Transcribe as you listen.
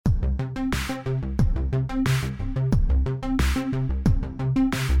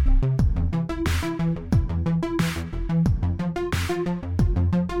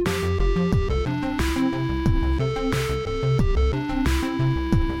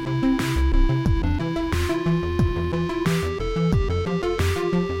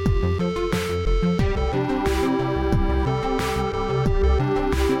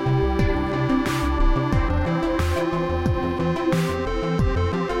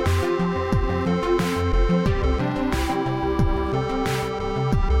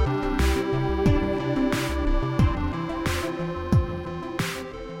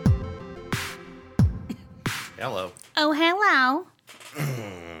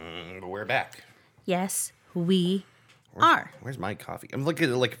we're back. Yes, we are. Where's my coffee? I'm looking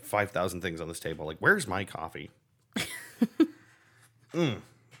at like 5,000 things on this table. Like, where's my coffee?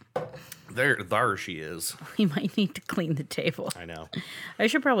 There she is. We might need to clean the table. I know. I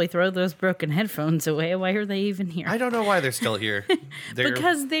should probably throw those broken headphones away. Why are they even here? I don't know why they're still here.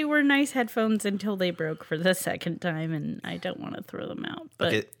 Because they were nice headphones until they broke for the second time, and I don't want to throw them out.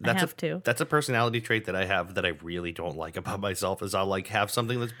 But I have to. That's a personality trait that I have that I really don't like about myself. Is I'll like have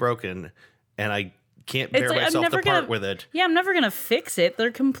something that's broken, and I can't bear myself to part with it. Yeah, I'm never gonna fix it.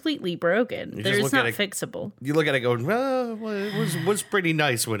 They're completely broken. They're not fixable. You look at it going, well, it was pretty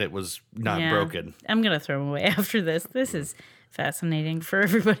nice when it was not broken. I'm gonna throw them away after this. This is fascinating for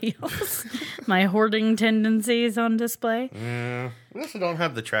everybody else. My hoarding tendencies on display. We also don't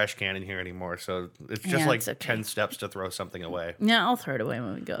have the trash can in here anymore, so it's just 10 steps to throw something away. Yeah, I'll throw it away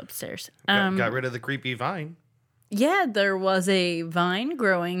when we go upstairs. Got rid of the creepy vine. Yeah, there was a vine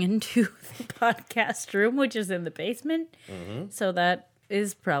growing into the podcast room, which is in the basement. Mm-hmm. So that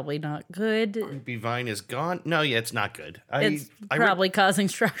is probably not good. Creepy vine is gone. No, yeah, it's not good. It's probably causing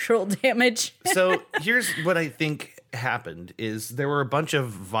structural damage. So here's what I think happened is there were a bunch of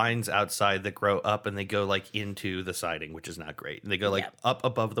vines outside that grow up and they go like into the siding, which is not great. They go like up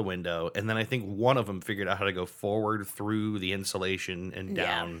above the window. And then I think one of them figured out how to go forward through the insulation and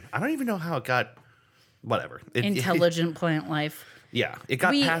down. Yeah. I don't even know how it got... Whatever. Intelligent plant life. Yeah. It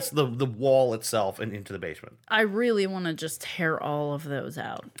got past the wall itself and into the basement. I really want to just tear all of those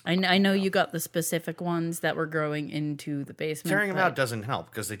out. I know you got the specific ones that were growing into the basement. Tearing them out doesn't help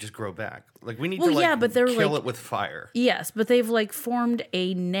because they just grow back. Like we need to kill it with fire. Yes, but they've like formed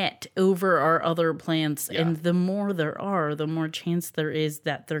a net over our other plants. Yeah. And the more there are, the more chance there is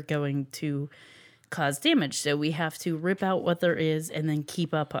that they're going to cause damage, so we have to rip out what there is and then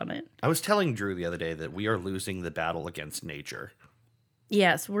keep up on it. I was telling Drew the other day that we are losing the battle against nature.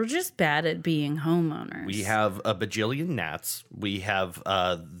 Yes, we're just bad at being homeowners. We have a bajillion gnats. We have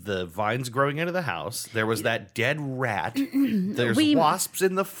the vines growing into the house. There was that dead rat. There's wasps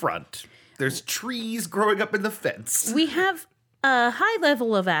in the front. There's trees growing up in the fence. We have a high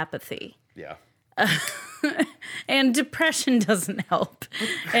level of apathy. Yeah. And depression doesn't help.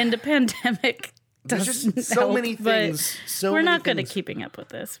 And a pandemic There's just so many things. We're not good at keeping up with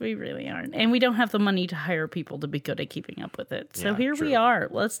this. We really aren't. And we don't have the money to hire people to be good at keeping up with it. So here we are.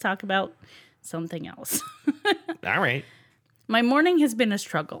 Let's talk about something else. All right. My morning has been a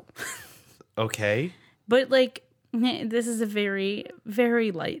struggle. Okay. But like, this is a very,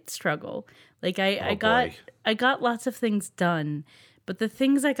 very light struggle. Like I got lots of things done. But the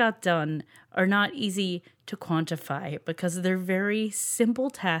things I got done are not easy to quantify because they're very simple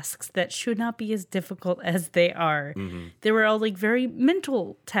tasks that should not be as difficult as they are. Mm-hmm. They were all like very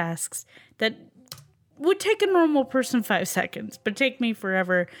mental tasks that would take a normal person 5 seconds, but take me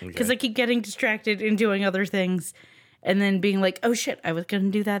forever because I keep getting distracted and doing other things and then being like, oh shit, I was going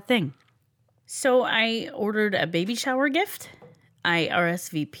to do that thing. So I ordered a baby shower gift. I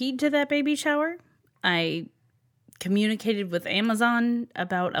RSVP'd to that baby shower. I communicated with Amazon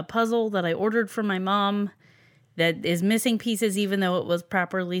about a puzzle that I ordered from my mom that is missing pieces even though it was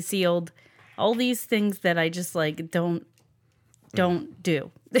properly sealed. All these things that I just like don't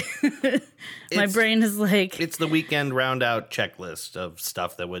do. My brain is like... It's the weekend round out checklist of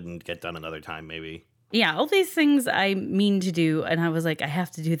stuff that wouldn't get done another time maybe. Yeah, all these things I mean to do, and I was like, I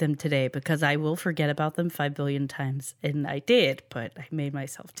have to do them today because I will forget about them 5 billion times. And I did, but I made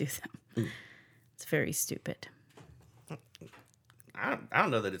myself do them. It's very stupid. I don't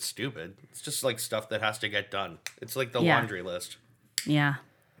know that it's stupid. It's just like stuff that has to get done. It's like the laundry list. Yeah.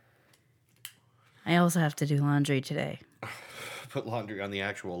 I also have to do laundry today. Put laundry on the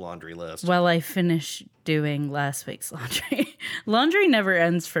actual laundry list. Well, I finish doing last week's laundry. Laundry never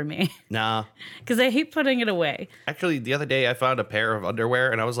ends for me. Nah. Because I hate putting it away. Actually, the other day I found a pair of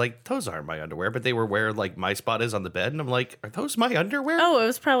underwear and I was like, those aren't my underwear. But they were where like my spot is on the bed. And I'm like, are those my underwear? Oh, it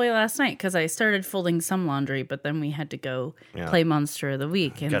was probably last night because I started folding some laundry. But then we had to go play Monster of the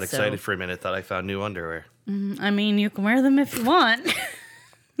Week. And got excited for a minute. Thought I found new underwear. I mean, you can wear them if you want.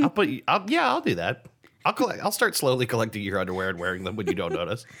 I'll do that. I'll start slowly collecting your underwear and wearing them when you don't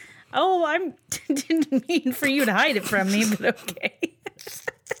notice. Oh, I didn't mean for you to hide it from me, but okay.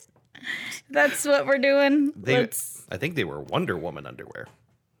 That's what we're doing. I think they were Wonder Woman underwear.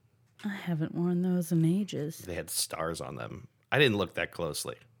 I haven't worn those in ages. They had stars on them. I didn't look that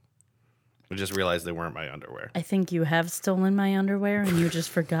closely. I just realized they weren't my underwear. I think you have stolen my underwear and you just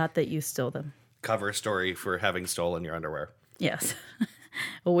forgot that you stole them. Cover story for having stolen your underwear. Yes.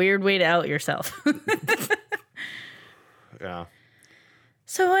 A weird way to out yourself. Yeah.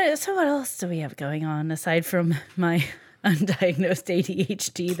 So what else do we have going on aside from my undiagnosed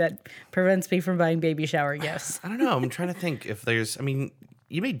ADHD that prevents me from buying baby shower gifts. I don't know. I'm trying to think if there's, I mean,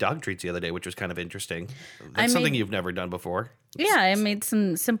 you made dog treats the other day, which was kind of interesting. That's something you've never done before. Yeah, I made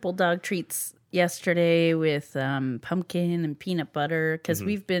some simple dog treats yesterday with pumpkin and peanut butter because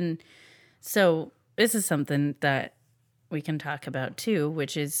we've been, so this is something that we can talk about too,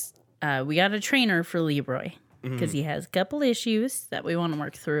 which is we got a trainer for Leroy because he has a couple issues that we want to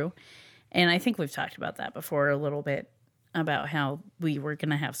work through. And I think we've talked about that before a little bit about how we were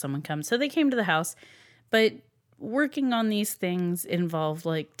going to have someone come. So they came to the house, but working on these things involved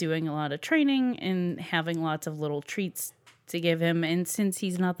like doing a lot of training and having lots of little treats to give him. And since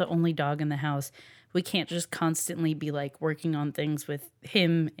he's not the only dog in the house, we can't just constantly be like working on things with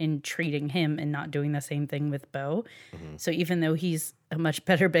him and treating him and not doing the same thing with Bo. So even though he's a much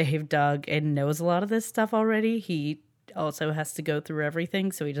better behaved dog and knows a lot of this stuff already, he also has to go through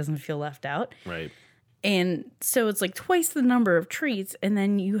everything so he doesn't feel left out. Right. And so it's like twice the number of treats, and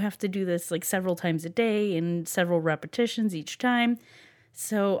then you have to do this like several times a day and several repetitions each time.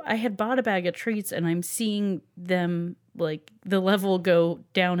 So I had bought a bag of treats and I'm seeing them like the level go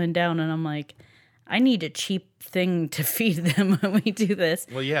down and down, and I'm like, I need a cheap thing to feed them when we do this.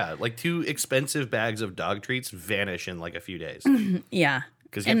 Well, yeah, like 2 expensive bags of dog treats vanish in like a few days. Yeah.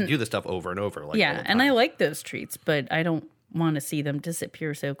 Because you have to do this stuff over and over. Like, yeah, and I like those treats, but I don't want to see them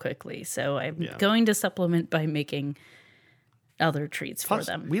disappear so quickly. So I'm going to supplement by making other treats for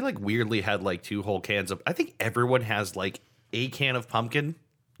them. We like weirdly had like 2 whole cans of, I think everyone has like a can of pumpkin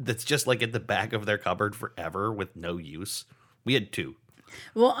that's just like at the back of their cupboard forever with no use. We had 2.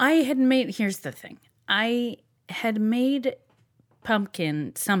 Well, here's the thing. I had made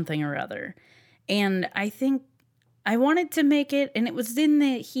pumpkin something or other, and I think I wanted to make it, and it was in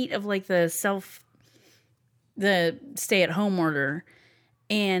the heat of like the stay-at-home order,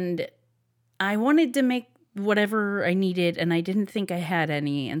 and I wanted to make whatever I needed, and I didn't think I had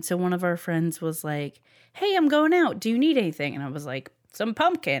any, and so one of our friends was like, hey, I'm going out. Do you need anything? And I was like, some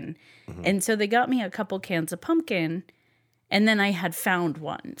pumpkin. And so they got me a couple cans of pumpkin, and then I had found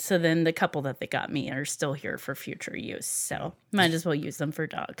one. So then the couple that they got me are still here for future use. So might as well use them for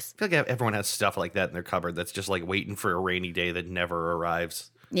dogs. I feel like everyone has stuff like that in their cupboard that's just like waiting for a rainy day that never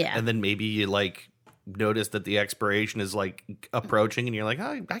arrives. Yeah. And then maybe you like notice that the expiration is like approaching and you're like,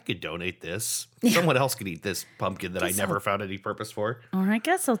 oh, I could donate this. Someone else could eat this pumpkin that I never found any purpose for. Or I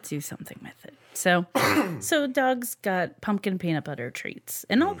guess I'll do something with it. So so dogs got pumpkin peanut butter treats.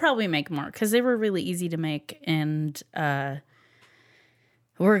 And I'll probably make more because they were really easy to make, and we're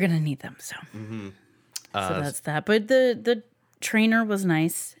going to need them. So so that's that. But the trainer was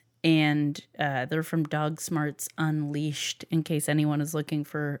nice. And they're from Dog Smarts Unleashed, in case anyone is looking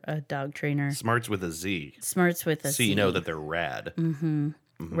for a dog trainer. Smarts with a Z. Smarts with a Z. So you know that they're rad.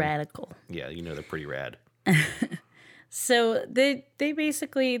 Radical. Yeah, you know they're pretty rad. So they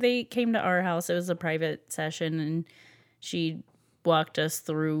basically came to our house. It was a private session, and she walked us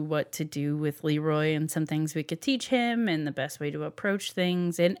through what to do with Leroy and some things we could teach him and the best way to approach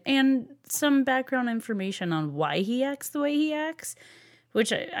things, and some background information on why he acts the way he acts,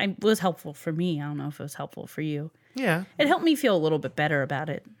 which I was helpful for me. I don't know if it was helpful for you. Yeah. It helped me feel a little bit better about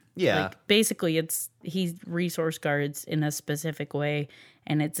it. Yeah. Like, basically, he resource guards in a specific way,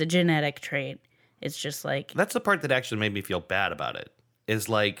 and it's a genetic trait. It's just like... That's the part that actually made me feel bad about it. Is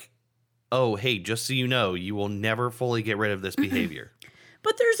like, oh, hey, just so you know, you will never fully get rid of this behavior.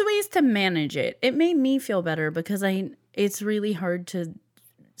 But there's ways to manage it. It made me feel better because it's really hard to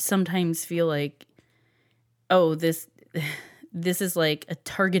sometimes feel like, oh, this is like a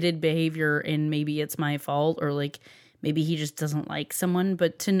targeted behavior and maybe it's my fault, or like maybe he just doesn't like someone.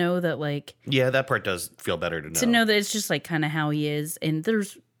 But to know that, like... Yeah, that part does feel better to know. To know that it's just like kind of how he is. And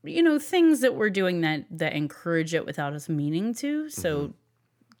there's, things that we're doing that encourage it without us meaning to. So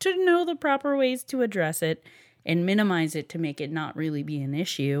to know the proper ways to address it and minimize it to make it not really be an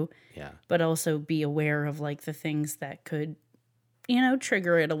issue. Yeah. But also be aware of like the things that could,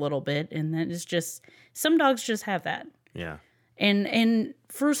 trigger it a little bit. And that is just, some dogs just have that. Yeah. And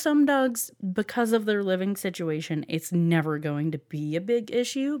for some dogs, because of their living situation, it's never going to be a big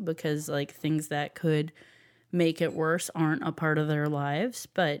issue because like things that could make it worse aren't a part of their lives.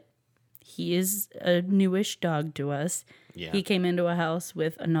 But he is a newish dog to us. Yeah. He came into a house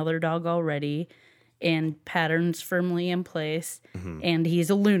with another dog already and patterns firmly in place. And he's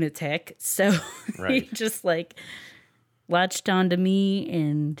a lunatic. So he just like latched onto me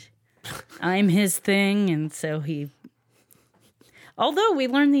and I'm his thing. And so although we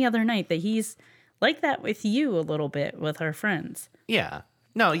learned the other night that he's like that with you a little bit with our friends. Yeah.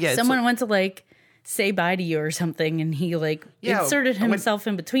 No, yeah. Someone went to like say bye to you or something and he like inserted himself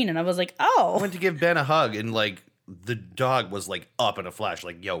in between and I was like, oh. I went to give Ben a hug and like the dog was like up in a flash,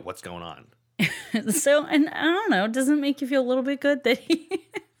 like, yo, what's going on? So, and I don't know, doesn't it make you feel a little bit good that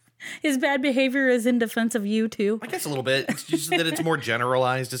his bad behavior is in defense of you too? I guess a little bit. It's just that it's more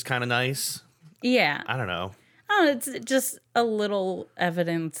generalized is kind of nice. Yeah. I don't know. Oh, it's just a little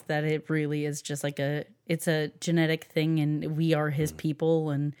evidence that it really is just like it's a genetic thing and we are his people,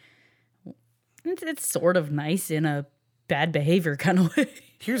 and it's sort of nice in a bad behavior kind of way.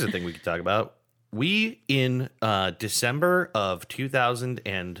 Here's the thing we could talk about. We, in December of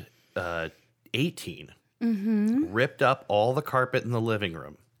 2018, ripped up all the carpet in the living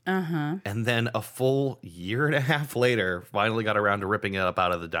room. And then a full year and a half later, finally got around to ripping it up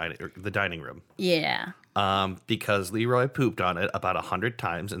out of the dining room. Yeah. Because Leroy pooped on it about 100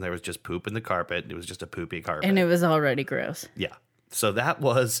 times, and there was just poop in the carpet. It was just a poopy carpet. And it was already gross. Yeah. So that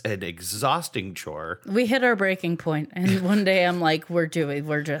was an exhausting chore. We hit our breaking point, and one day I'm like, we're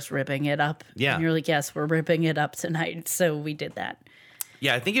just ripping it up. Yeah. And you're like, yes, we're ripping it up tonight. So we did that.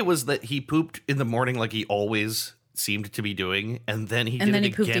 Yeah, I think it was that he pooped in the morning like he always seemed to be doing, and then he did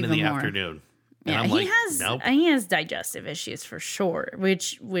it again in the afternoon. And Yeah, I'm like, nope. He has digestive issues for sure,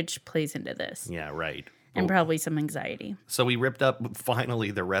 which plays into this. Yeah, right. And probably some anxiety. So we ripped up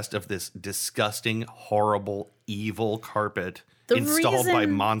finally the rest of this disgusting, horrible, evil carpet installed by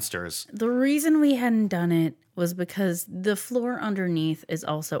monsters. The reason we hadn't done it was because the floor underneath is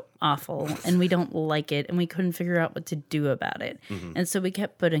also awful and we don't like it and we couldn't figure out what to do about it. And so we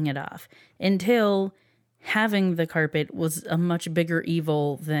kept putting it off until having the carpet was a much bigger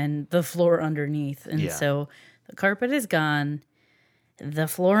evil than the floor underneath. And so the carpet is gone. The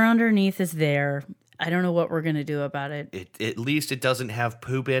floor underneath is there. I don't know what we're going to do about it. At least it doesn't have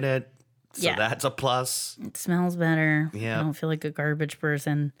poop in it. So that's a plus. It smells better. Yeah. I don't feel like a garbage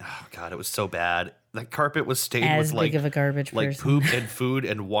person. Oh, God, it was so bad. That carpet was stained As with like, big of a garbage like person. poop and food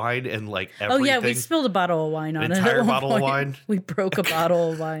and wine and like everything. Oh, yeah, we spilled a bottle of wine on An it. entire at one bottle of point. wine? We broke a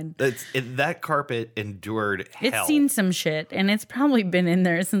bottle of wine. That carpet endured hell. It's seen some shit, and it's probably been in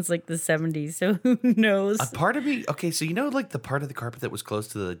there since like the 70s, so who knows? A part of me, okay, so you know like the part of the carpet that was close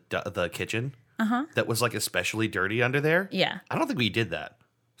to the kitchen? That was like especially dirty under there? Yeah. I don't think we did that.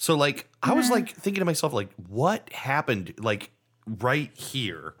 So like, I was like thinking to myself, like, what happened like right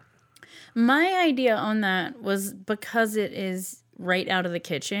here? My idea on that was because it is right out of the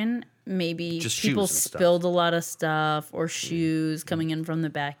kitchen, maybe Just people shoes and stuff. spilled a lot of stuff or shoes coming in from the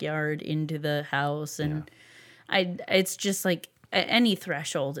backyard into the house. And it's just like any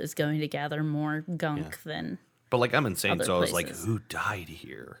threshold is going to gather more gunk than, But like, I'm insane. Other So I was like, places. who died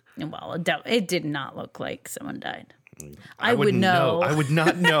here? well, it did not look like someone died. I would wouldn't know. I would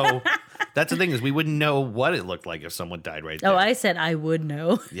not know. That's the thing is we wouldn't know what it looked like if someone died right there. Oh, I said I would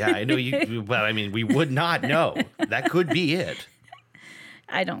know. Yeah, I know you, but I mean, we would not know. That could be it.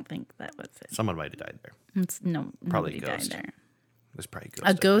 I don't think that was it. Someone might have died there. Probably a died ghost. there. There's probably a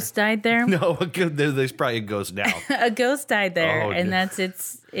ghost. A ghost died there? No, there's probably a ghost now. A ghost died there, Oh, and no.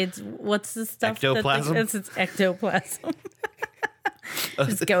 that's it's what's the stuff? Ectoplasm? That's its ectoplasm.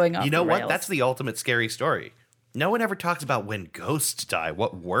 Just going off. You know the what? rails. That's the ultimate scary story. No one ever talks about when ghosts die.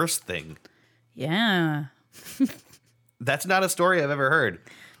 What worse thing? Yeah. That's not a story I've ever heard.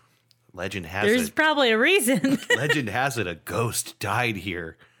 Legend has There's it. probably a reason. Legend has it. A ghost died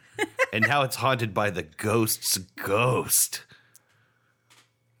here, and now it's haunted by the ghost's ghost.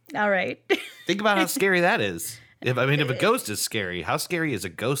 All right. Think about how scary that is. If a ghost is scary, how scary is a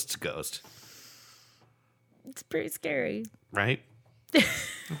ghost's ghost? It's pretty scary. Right?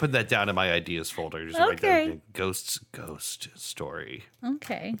 I'll put that down in my ideas folder. Just write down Okay. Ghost's ghost story.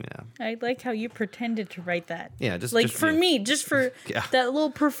 Okay. Yeah. I like how you pretended to write that. Yeah, just like just, for yeah. me, just for Yeah. that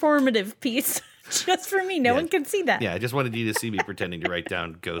little performative piece. Just for me. No one can see that. Yeah, I just wanted you to see me pretending to write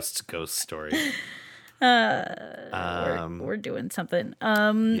down Ghost's ghost story. We're doing something.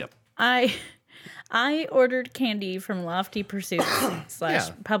 Yep. I ordered candy from Lofty Pursuits / Yeah.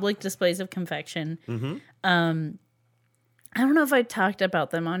 Public Displays of Confection. I don't know if I talked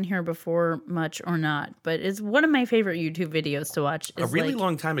about them on here before much or not, but it's one of my favorite YouTube videos to watch. A really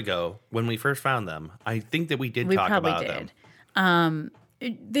long time ago, when we first found them, I think that we did We talk probably about did. them.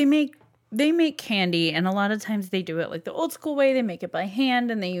 They make candy, and a lot of times they do it like the old school way. They make it by hand,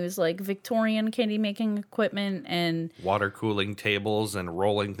 and they use like Victorian candy making equipment and Water cooling tables and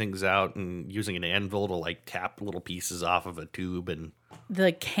rolling things out and using an anvil to like tap little pieces off of a tube and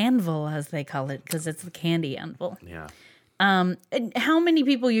the canvil, as they call it, because it's the candy anvil. yeah. And how many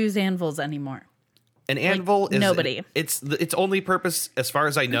people use anvils anymore? An anvil is nobody. Its only purpose, as far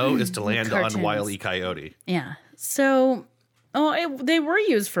as I know, is to land Cartoons. on Wile E. Coyote. Yeah. So, they were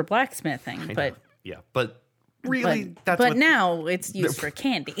used for blacksmithing, but Yeah, but Really? But now it's used for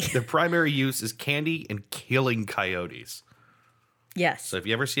candy. Their primary use is candy and killing coyotes. Yes. So if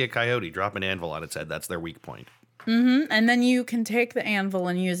you ever see a coyote drop an anvil on its head, that's their weak point. Mm-hmm. And then you can take the anvil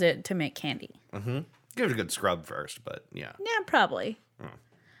and use it to make candy. Mm-hmm. Give it a good scrub first, but yeah. Yeah, probably.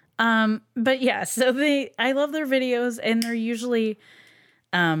 But yeah, so I love their videos, and they're usually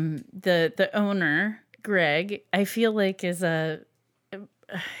the owner, Greg, I feel like is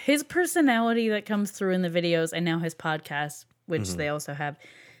his personality that comes through in the videos and now his podcast, which they also have,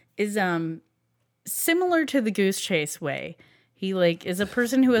 is similar to the Goose Chase way. He is a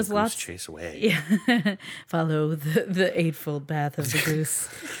person who has lots. Goose Chase way. Yeah. Follow the eightfold path of the goose.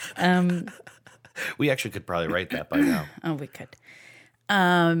 We actually could probably write that by now. Oh, we could.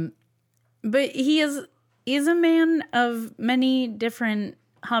 But he is a man of many different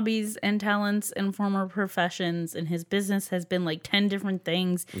hobbies and talents and former professions, and his business has been 10 different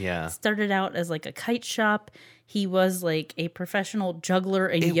things. Yeah. Started out as a kite shop. He was a professional juggler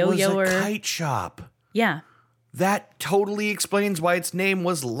and yo-yoer. It was a kite shop. Yeah. That totally explains why its name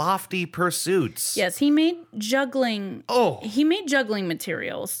was Lofty Pursuits. Yes, he made juggling. Oh. He made juggling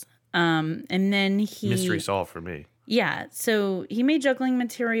materials. And then he... Mystery solved for me. Yeah, so he made juggling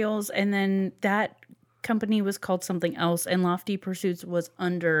materials, and then that company was called something else, and Lofty Pursuits was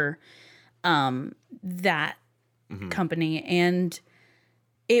under that company. And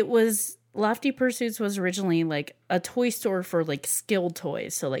it was... Lofty Pursuits was originally a toy store for skilled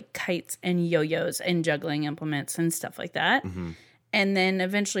toys, so kites and yo-yos and juggling implements and stuff like that. Mm-hmm. And then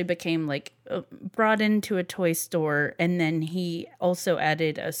eventually became brought into a toy store, and then he also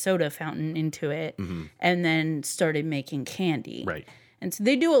added a soda fountain into it, and then started making candy. Right. And so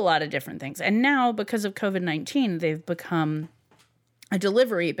they do a lot of different things. And now, because of COVID-19, they've become a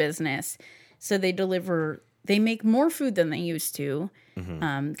delivery business. So they make more food than they used to,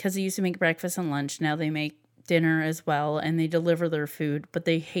 because they used to make breakfast and lunch. Now they make dinner as well, and they deliver their food, but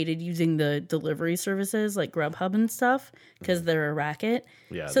they hated using the delivery services like Grubhub and stuff because they're a racket.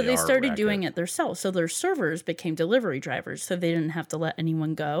 Yeah, so they started doing it themselves. So their servers became delivery drivers, so they didn't have to let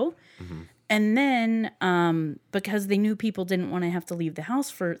anyone go. And then because they knew people didn't want to have to leave the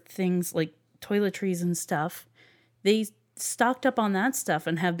house for things like toiletries and stuff, they stocked up on that stuff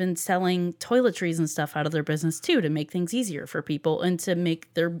and have been selling toiletries and stuff out of their business too, to make things easier for people and to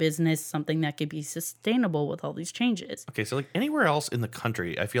make their business something that could be sustainable with all these changes. Okay, so anywhere else in the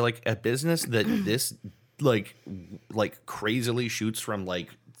country, I feel like a business that this like crazily shoots from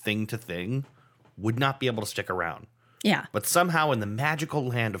thing to thing would not be able to stick around. Yeah. But somehow in the magical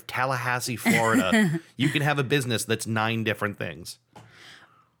land of Tallahassee, Florida, you can have a business that's 9 different things.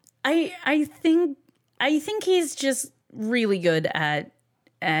 I think he's just really good at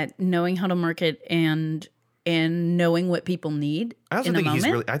knowing how to market and knowing what people need. I also think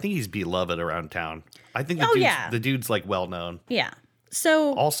I think he's beloved around town. I think the dude's well known. Yeah.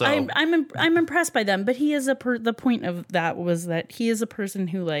 So also, I'm impressed by them, but he is the point of that was that he is a person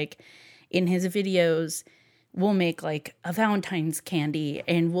who in his videos will make a Valentine's candy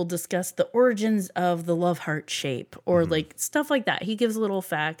and we'll discuss the origins of the love heart shape or stuff like that. He gives little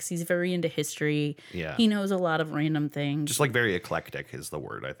facts. He's very into history. Yeah. He knows a lot of random things. Just very eclectic is the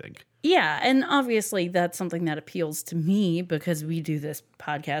word, I think. Yeah. And obviously that's something that appeals to me because we do this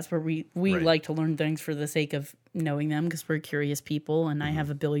podcast where we right. like to learn things for the sake of knowing them because we're curious people and I have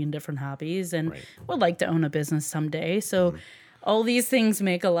a billion different hobbies and would like to own a business someday. So all these things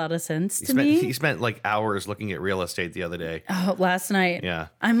make a lot of sense to me. He spent hours looking at real estate the other day. Oh, last night. Yeah.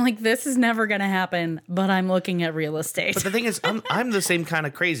 I'm this is never going to happen, but I'm looking at real estate. But the thing is, I'm the same kind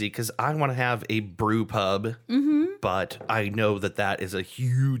of crazy because I want to have a brew pub, but I know that is a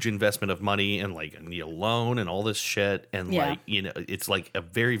huge investment of money and I need a loan and all this shit. And it's a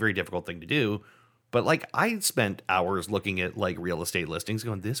very, very difficult thing to do. But I spent hours looking at real estate listings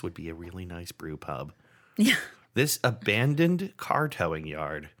going, this would be a really nice brew pub. Yeah. This abandoned car towing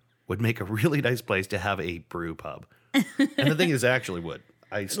yard would make a really nice place to have a brew pub. And the thing is, actually would.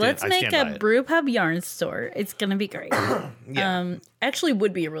 Let's make a brew pub yarn store. It's going to be great. Yeah. Actually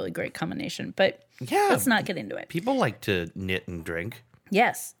would be a really great combination, but let's not get into it. People like to knit and drink.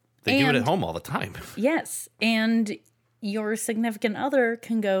 Yes. They do it at home all the time. Yes. And your significant other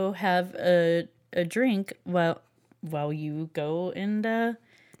can go have a drink while you go and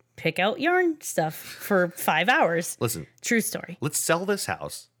pick out yarn stuff for 5 hours. Listen. True story. Let's sell this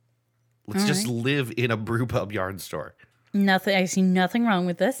house. Let's just live in a brew pub yarn store. I see nothing wrong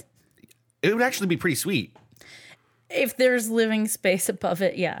with this. It would actually be pretty sweet. If there's living space above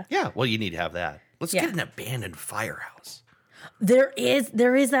it, yeah. Yeah, well, you need to have that. Let's get an abandoned firehouse. There is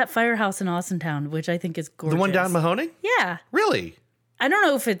that firehouse in Austintown, which I think is gorgeous. The one down Mahoning? Yeah. Really? I don't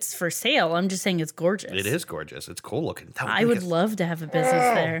know if it's for sale. I'm just saying it's gorgeous. It is gorgeous. It's cool looking. I would love to have a business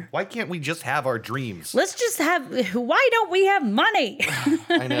there. Why can't we just have our dreams? Let's just have. Why don't we have money?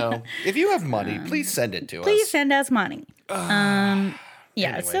 I know. If you have money, please send it to us. Please send us money. Yeah.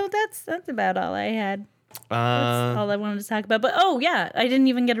 Anyway. So that's about all I had. That's all I wanted to talk about. But I didn't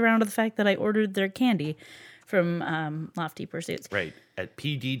even get around to the fact that I ordered their candy from Lofty Pursuits. Right. At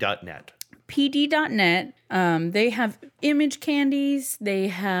pd.net. pd.net. They have image candies. They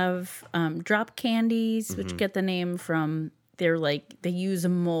have drop candies, which get the name from they use a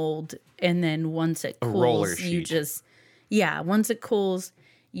mold, and then once it cools, once it cools,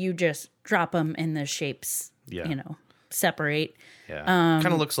 you just drop them and the shapes, separate. Yeah. Kind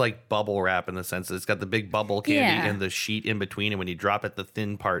of looks like bubble wrap in the sense that it's got the big bubble candy and the sheet in between, and when you drop it, the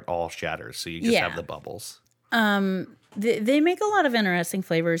thin part all shatters, so you just have the bubbles. They make a lot of interesting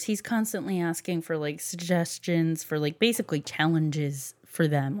flavors. He's constantly asking for suggestions for basically challenges for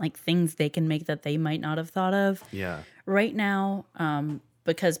them, things they can make that they might not have thought of. Yeah. Right now,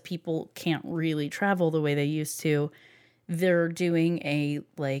 because people can't really travel the way they used to, they're doing a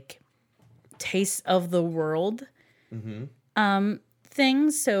taste of the world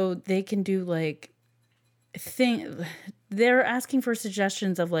thing, so they can do they're asking for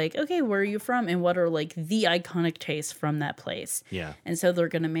suggestions of okay, where are you from and what are the iconic tastes from that place. Yeah. And so they're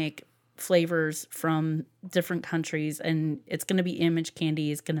going to make flavors from different countries, and it's going to be image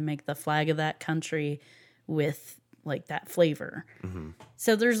candy is going to make the flag of that country with that flavor.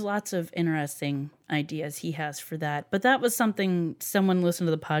 So there's lots of interesting ideas he has for that. But that was something someone listened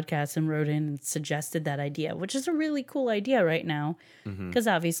to the podcast and wrote in and suggested that idea, which is a really cool idea right now, because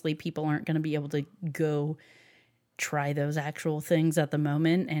obviously people aren't going to be able to go try those actual things at the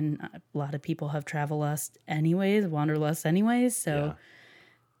moment, and a lot of people have wanderlust anyways, so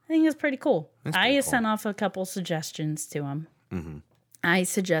I think it's pretty cool. I sent off a couple suggestions to him. I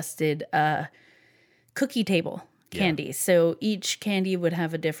suggested cookie table candy, so each candy would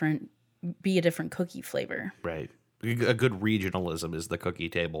have a different cookie flavor. Right. A good regionalism is the cookie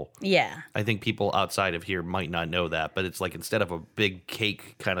table. Yeah. I think people outside of here might not know that, but it's instead of a big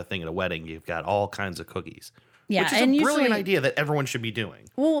cake kind of thing at a wedding, you've got all kinds of cookies. Yeah, which is a brilliant idea that everyone should be doing.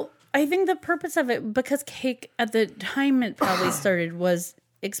 Well, I think the purpose of it, because cake at the time it probably started was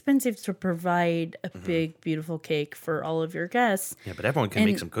expensive to provide a big, beautiful cake for all of your guests. Yeah, but everyone can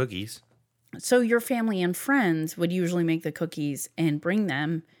make some cookies. So your family and friends would usually make the cookies and bring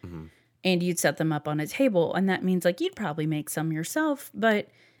them, and you'd set them up on a table. And that means you'd probably make some yourself, but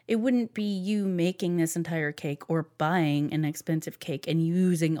it wouldn't be you making this entire cake or buying an expensive cake and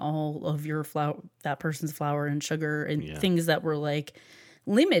using all of your flour, that person's flour and sugar and things that were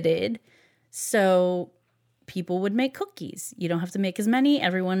limited. So people would make cookies. You don't have to make as many.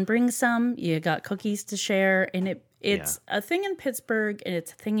 Everyone brings some. You got cookies to share. And it's a thing in Pittsburgh, and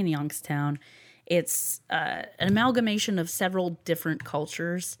it's a thing in Youngstown. It's an amalgamation of several different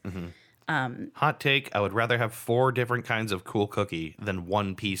cultures. Hot take, I would rather have 4 different kinds of cool cookie than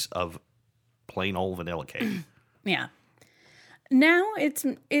one piece of plain old vanilla cake. Yeah. Now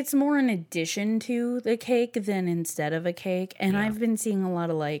it's more an addition to the cake than instead of a cake. And I've been seeing a lot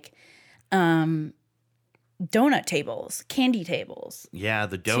of donut tables, candy tables. Yeah,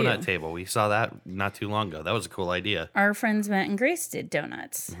 the donut table. We saw that not too long ago. That was a cool idea. Our friends Matt and Grace did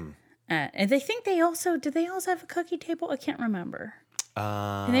donuts. And they think did they also have a cookie table? I can't remember.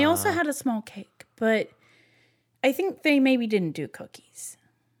 And they also had a small cake, but I think they maybe didn't do cookies.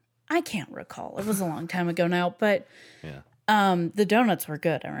 I can't recall. It was a long time ago now, but the donuts were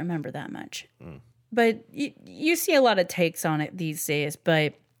good. I remember that much. But you see a lot of takes on it these days,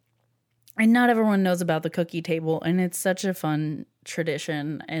 and not everyone knows about the cookie table, and it's such a fun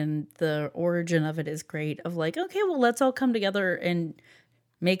tradition, and the origin of it is great of okay, well, let's all come together and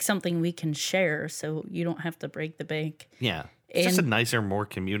make something we can share so you don't have to break the bank. Yeah. It's just a nicer, more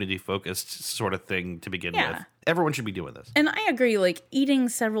community-focused sort of thing to begin with. Everyone should be doing this. And I agree, eating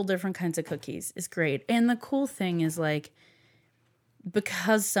several different kinds of cookies is great. And the cool thing is,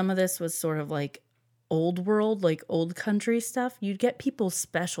 because some of this was sort of old world, old country stuff, you'd get people's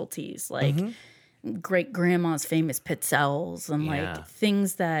specialties, great-grandma's famous pizzelles and,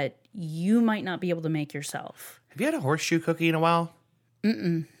 things that you might not be able to make yourself. Have you had a horseshoe cookie in a while?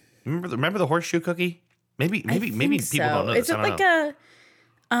 Mm-mm. Remember the horseshoe cookie? Maybe people don't know this. Is it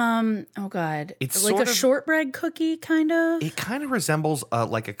oh god, it's like a shortbread cookie kind of? It kind of resembles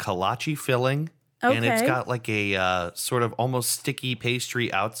like a kolache filling, And it's got like a sort of almost sticky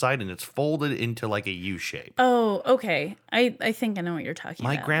pastry outside, and it's folded into like a U shape. Oh, okay. I think I know what you're talking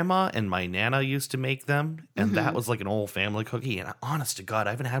My about. grandma and my nana used to make them, and that was like an old family cookie. And honest to God,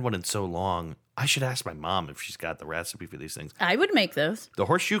 I haven't had one in so long. I should ask my mom if she's got the recipe for these things. I would make those. The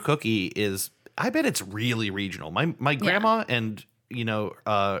horseshoe cookie is, I bet it's really regional. My grandma and,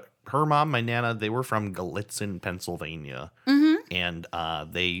 her mom, my nana, they were from Gallitzin, Pennsylvania. Mm-hmm. And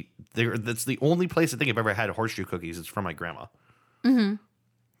that's the only place I think I've ever had horseshoe cookies. It's from my grandma. Mm-hmm.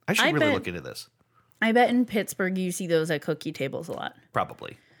 I should really look into this. I bet in Pittsburgh you see those at cookie tables a lot.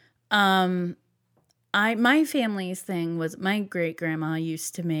 Probably. My family's thing was my great grandma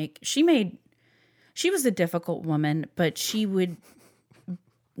used to make. She was a difficult woman, but she would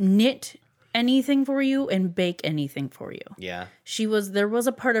knit anything for you and bake anything for you. Yeah. There was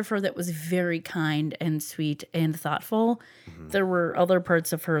a part of her that was very kind and sweet and thoughtful. Mm-hmm. There were other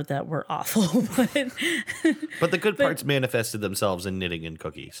parts of her that were awful. But the good parts manifested themselves in knitting and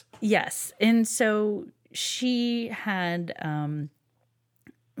cookies. Yes. And so she had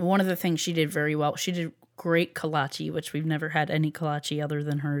one of the things she did very well. She did great kolache, which we've never had any kolache other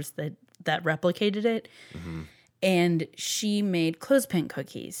than hers that replicated it. Mm-hmm. And she made clothespin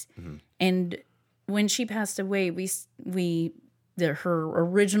cookies. Mm-hmm. And when she passed away, her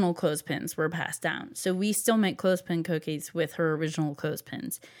original clothespins were passed down. So we still make clothespin cookies with her original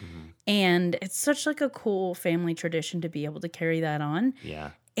clothespins. Mm-hmm. And it's such like a cool family tradition to be able to carry that on.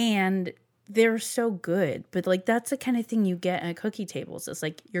 Yeah. And they're so good. But like that's the kind of thing you get at cookie tables. It's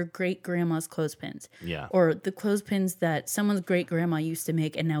like your great grandma's clothespins. Yeah. Or the clothespins that someone's great grandma used to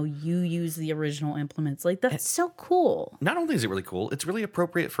make and now you use the original implements. Like that's so cool. Not only is it really cool, it's really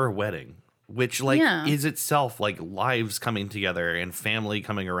appropriate for a wedding. Which, is itself, lives coming together and family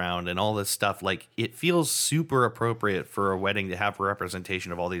coming around and all this stuff. Like, it feels super appropriate for a wedding to have a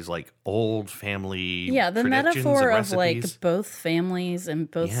representation of all these, old family the metaphor of, both families and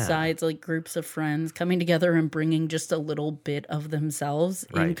both sides, groups of friends coming together and bringing just a little bit of themselves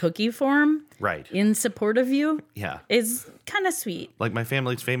in cookie form. Right. In support of you. Yeah. Is kind of sweet. Like my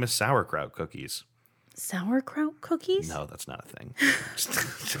family's famous sauerkraut cookies. Sauerkraut cookies? No, that's not a thing.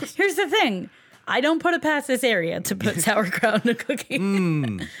 Here's the thing. I don't put it past this area to put sauerkraut in a cookie.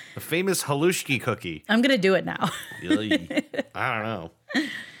 The famous halushki cookie. I'm going to do it now. I don't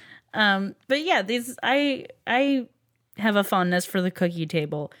know. But yeah, I have a fondness for the cookie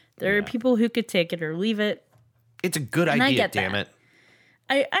table. There are people who could take it or leave it. It's a good idea, damn it.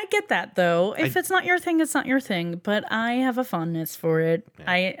 I get that, though. If it's not your thing, it's not your thing. But I have a fondness for it. Yeah.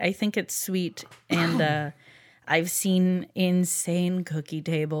 I think it's sweet. And I've seen insane cookie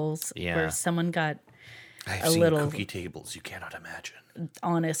tables where someone got I've seen cookie tables you cannot imagine.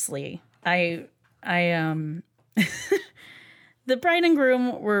 Honestly. The bride and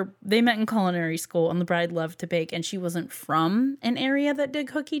groom they met in culinary school, and the bride loved to bake. And she wasn't from an area that did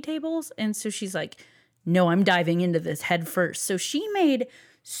cookie tables. And so she's like, no, I'm diving into this head first. So she made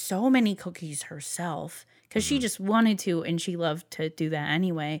so many cookies herself because she just wanted to, and she loved to do that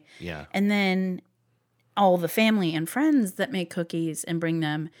anyway. Yeah. And then all the family and friends that make cookies and bring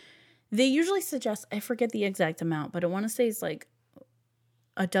them, they usually suggest, I forget the exact amount, but I want to say it's like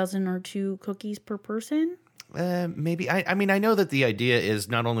a dozen or two cookies per person. Maybe. I mean, I know that the idea is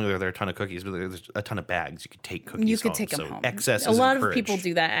not only are there a ton of cookies, but there's a ton of bags. You could take cookies home. You could take them home. Excess a lot encouraged. of people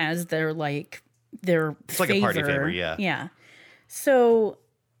do that as their it's like a party favor, yeah. Yeah. So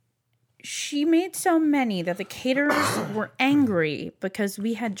she made so many that the caterers were angry because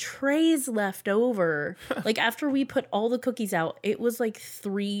we had trays left over. After we put all the cookies out, it was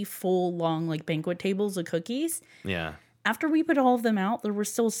 3 full long banquet tables of cookies. Yeah. After we put all of them out, there were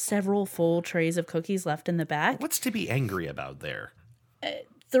still several full trays of cookies left in the back. What's to be angry about there?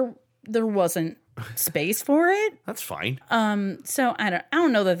 There wasn't space for it. That's fine. So I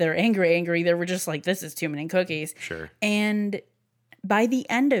don't know that they're angry. They were just like, this is too many cookies. Sure. And by the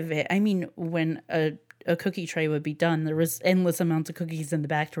end of it, I mean, when a cookie tray would be done, there was endless amounts of cookies in the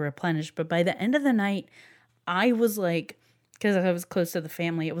back to replenish. But by the end of the night, I was because I was close to the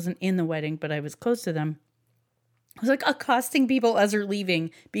family, it wasn't in the wedding, but I was close to them. I was accosting people as they're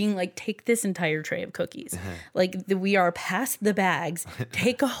leaving, being take this entire tray of cookies. We are past the bags.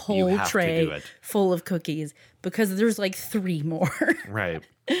 Take a whole tray full of cookies because there's 3 more. Right.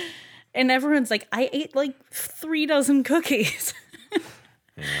 And everyone's I ate 3 dozen cookies.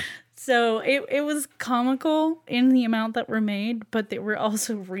 Yeah. So it was comical in the amount that were made, but they were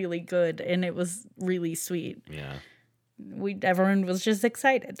also really good, and it was really sweet. Yeah. Everyone was just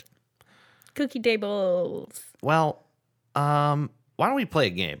excited. Cookie tables. Well, why don't we play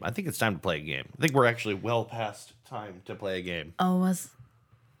a game? I think it's time to play a game. I think we're actually well past time to play a game. Oh,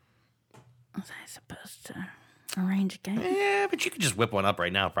 Was I supposed to arrange a game? Yeah, but you could just whip one up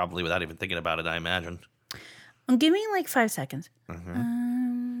right now, probably without even thinking about it, I imagine. Give me like 5 seconds.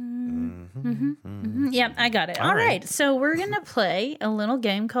 Yeah, I got it. All right. So we're going to play a little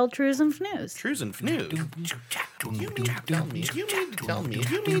game called Trues and Fnews. Trues and Fnews? You mean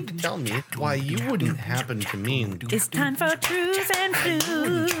to tell me why you wouldn't happen to mean... It's time for Trues and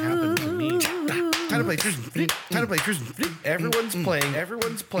Fnews. Time to play Trues and Fnews. Everyone's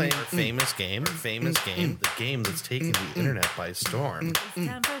playing our famous game, the game that's taken the internet by storm. It's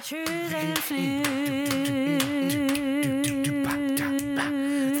time for Trues and Fnews.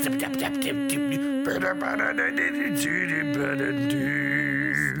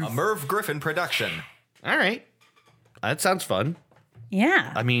 A Merv Griffin production. All right. That sounds fun.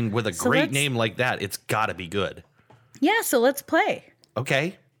 Yeah. I mean, with a great name like that, it's got to be good. Yeah, so let's play.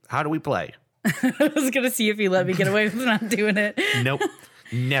 Okay. How do we play? I was going to see if you let me get away with not doing it. Nope.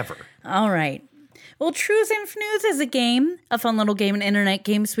 Never. All right. Well, Trues and Fnews is a fun little game, an internet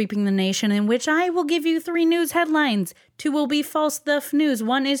game sweeping the nation, in which I will give you 3 news headlines. 2 will be false, the Fnews.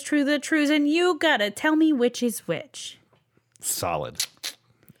 1 is true, the Trues, and you gotta tell me which is which. Solid.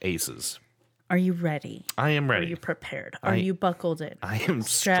 Aces. Are you ready? I am ready. Are you prepared? Are you buckled in? I am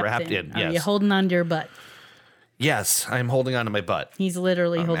strapped in. Yes. Are you holding on to your butt? Yes, I'm holding on to my butt. He's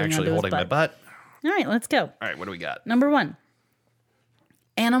literally I'm holding on to actually his holding my butt. All right, let's go. All right, what do we got? Number 1.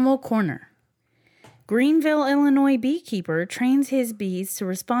 Animal Corner. Greenville, Illinois beekeeper trains his bees to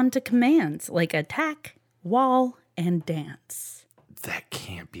respond to commands like attack, wall, and dance. That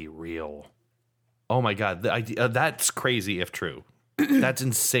can't be real. Oh my God. That's crazy if true. That's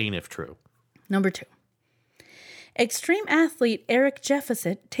insane if true. Number 2. Extreme athlete Eric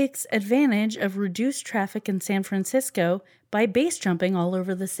Jefficet takes advantage of reduced traffic in San Francisco by base jumping all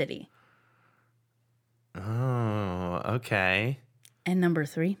over the city. Oh, okay. And number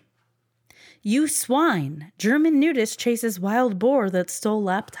 3. You swine. German nudist chases wild boar that stole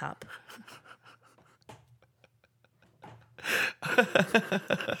laptop.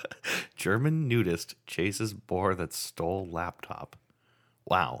 German nudist chases boar that stole laptop.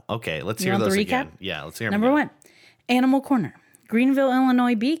 Wow. Okay, let's hear want those the recap? again. Yeah, let's hear them Number again. 1. Animal Corner. Greenville,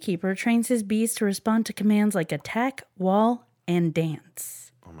 Illinois beekeeper trains his bees to respond to commands like attack, wall, and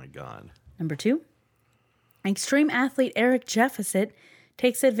dance. Oh my God. Number 2. Extreme athlete Eric Jefficet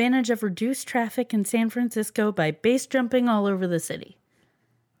takes advantage of reduced traffic in San Francisco by base jumping all over the city.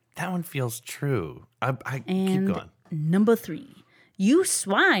 That one feels true. I And keep going. number 3. You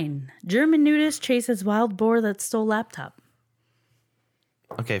swine. German nudist chases wild boar that stole laptop.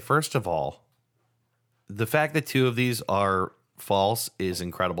 Okay, first of all, the fact that 2 of these are false is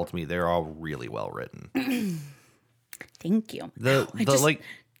incredible to me. They're all really well written. Thank you. Just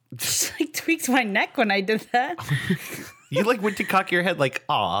like tweaked my neck when I did that. You like went to cock your head like,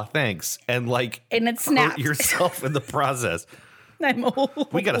 aw, thanks. And And it hurt snapped. yourself in the process. I'm old.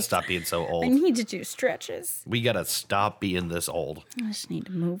 We got to stop being so I old. need to do stretches. We got to stop being this old. I just need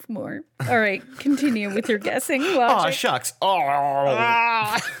to move more. All right, continue with your guessing Aw, logic. shucks.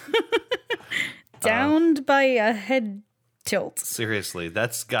 Oh. Downed by a head tilt. Seriously,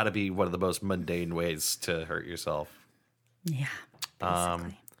 that's got to be one of the most mundane ways to hurt yourself. Yeah,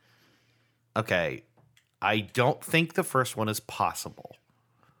 basically. Okay, I don't think the first one is possible.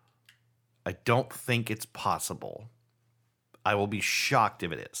 I don't think it's possible. I will be shocked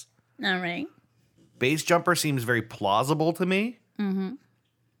if it is. All right. Base jumper seems very plausible to me. Mm-hmm.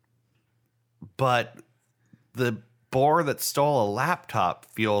 But the boar that stole a laptop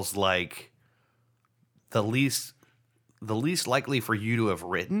feels like the least likely for you to have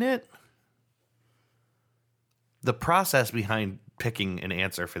written it. The process behind picking an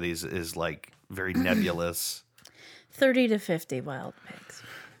answer for these is like very nebulous. 30 to 50 wild pigs.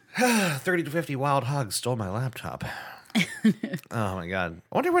 30 to 50 wild hogs stole my laptop. Oh my God.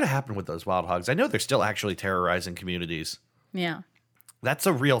 I wonder what happened with those wild hogs. I know they're still actually terrorizing communities. Yeah. That's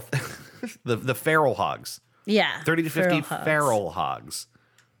a real thing. The feral hogs. Yeah. 30 to 50 hogs. feral hogs.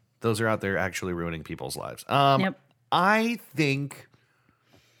 Those are out there actually ruining people's lives. Yep. I think.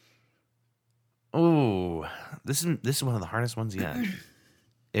 Ooh, this is one of the hardest ones yet.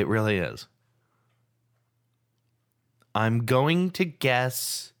 It really is. I'm going to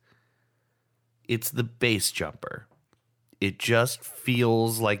guess it's the base jumper. It just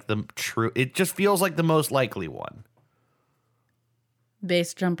feels like the true. It just feels like the most likely one.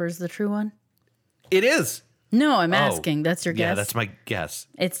 Base jumper's the true one? It is. No, I'm asking. That's your guess? Yeah, that's my guess.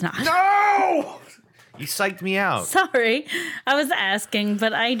 It's not. No! You psyched me out. Sorry. I was asking,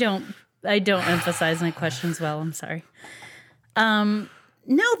 but I don't emphasize my questions well. I'm sorry. No,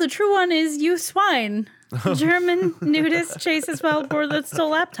 the true one is you swine. German nudist chases wild boar that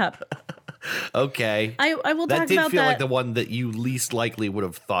stole laptop. Okay. I will talk that did about feel that. like the one that you least likely would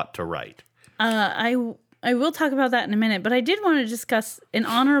have thought to write. I will talk about that in a minute, but I did want to discuss an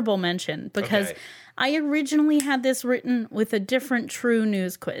honorable mention because I originally had this written with a different true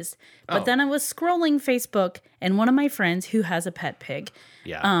news quiz. But then I was scrolling Facebook and one of my friends who has a pet pig.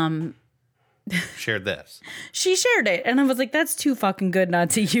 Yeah. Shared this. She shared it and I was like, that's too fucking good not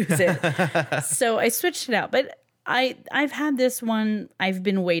to use it. So I switched it out. But I've had this one I've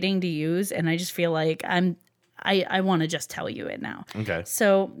been waiting to use and I just feel like I want to just tell you it now. Okay.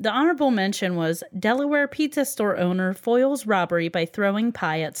 So the honorable mention was Delaware pizza store owner foils robbery by throwing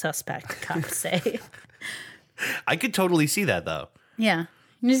pie at suspect, cops say. I could totally see that, though. Yeah.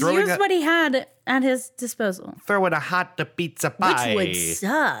 Just use what he had at his disposal. Throwing a hot pizza pie. Which would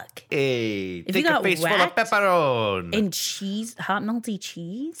suck. Hey, If you take a got face full of whacked pepperoni. And cheese, hot melty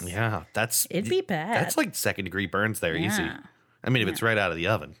cheese? Yeah, It'd be bad. That's like second-degree burns there, easy. Yeah. I mean, if it's right out of the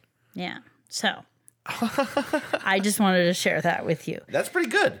oven. Yeah. So I just wanted to share that with you. That's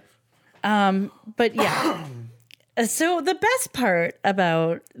pretty good. But yeah. So the best part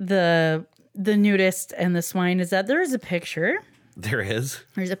about the nudist and the swine is that there is a picture. There is.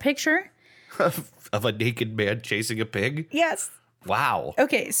 There's a picture of a naked man chasing a pig? Yes. Wow.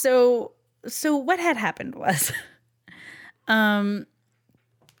 Okay, so what had happened was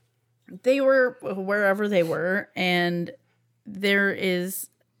they were wherever they were, and there is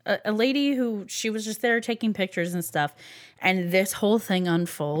a lady who she was just there taking pictures and stuff, and this whole thing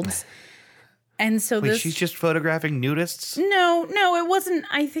unfolds. And so Wait, she's just photographing nudists? No, it wasn't.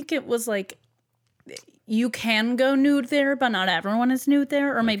 I think it was like you can go nude there, but not everyone is nude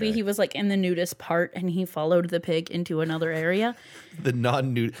there. Or maybe he was like in the nudist part and he followed the pig into another area. The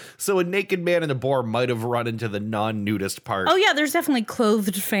non-nude. So a naked man and a boar might have run into the non-nudist part. Oh yeah, there's definitely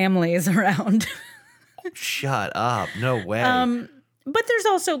clothed families around. Shut up. No way. But there's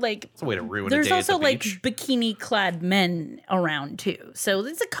also like It's a way to ruin a there's day also at the like beach. bikini clad men around too. So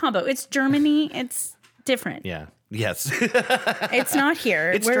it's a combo. It's Germany. It's different. Yeah. Yes. It's not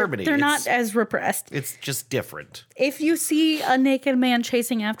here. It's Germany. They're not as repressed. It's just different. If you see a naked man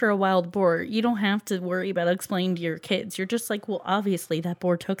chasing after a wild boar, you don't have to worry about explaining to your kids. You're just like, well, obviously that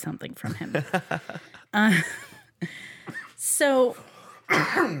boar took something from him. So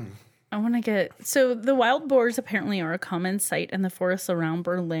I want to get... So the wild boars apparently are a common sight in the forests around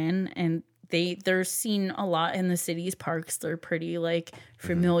Berlin, and they're seen a lot in the city's parks. They're pretty like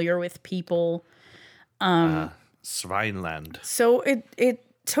familiar with people. Svineland. So it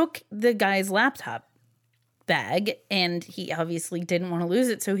took the guy's laptop bag, and he obviously didn't want to lose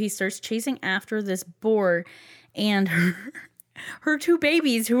it, so he starts chasing after this boar and her two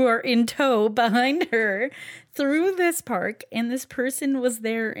babies who are in tow behind her through this park, and this person was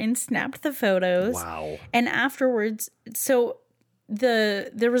there and snapped the photos. Wow. And afterwards, so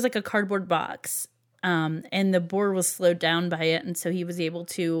there was like a cardboard box, and the boar was slowed down by it, and so he was able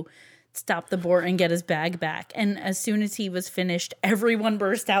to stop the boar and get his bag back. And as soon as he was finished, everyone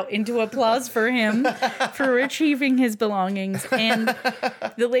burst out into applause for him for retrieving his belongings. And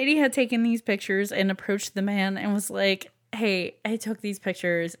the lady had taken these pictures and approached the man and was like, hey, I took these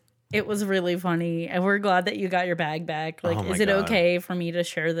pictures. It was really funny. And we're glad that you got your bag back. Like, is it okay for me to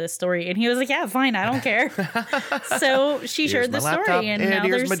share this story? And he was like, yeah, fine. I don't care. So she shared the story. And now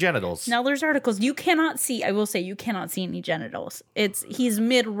here's my genitals. Now there's articles. You cannot see, I will say, you cannot see any genitals. He's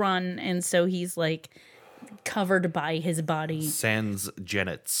mid-run. And so he's like covered by his body. Sans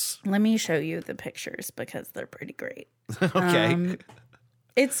genets. Let me show you the pictures because they're pretty great. Okay.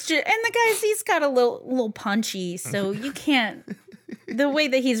 It's just, and the guy's, he's got a little punchy, so you can't, the way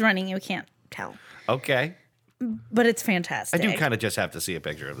that he's running, you can't tell. Okay. But it's fantastic. I do kind of just have to see a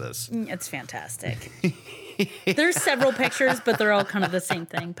picture of this. It's fantastic. There's several pictures, but they're all kind of the same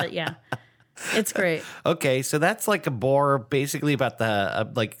thing. But yeah, it's great. Okay, so that's like a boar, basically about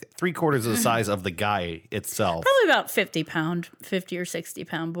the like 3/4 of the size of the guy itself. Probably about 50 or 60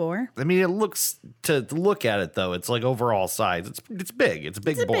 pound boar. I mean, it looks to look at it though. It's like overall size. It's big. It's a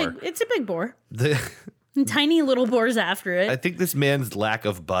big boar. It's a big boar. The And tiny little boars after it. I think this man's lack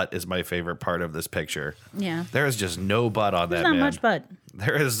of butt is my favorite part of this picture. Yeah. There is just no butt on that There's not man. much butt.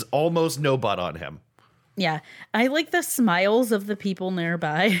 There is almost no butt on him. Yeah. I like the smiles of the people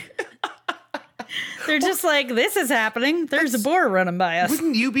nearby. They're just like, this is happening. There's a boar running by us.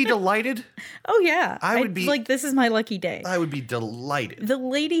 Wouldn't you be delighted? Oh, yeah. I would be like, this is my lucky day. I would be delighted. The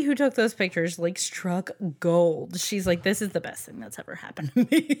lady who took those pictures, like, struck gold. She's like, this is the best thing that's ever happened to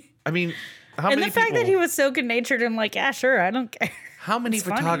me. I mean, how And many the fact people, that he was so good-natured and like, yeah, sure, I don't care. how many It's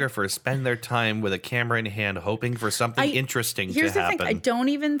funny. photographers spend their time with a camera in hand hoping for something interesting to Here's the happen? thing. I don't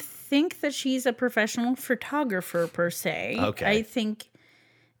even think that she's a professional photographer per se. Okay. I think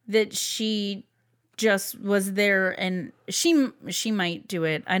that she just was there, and she might do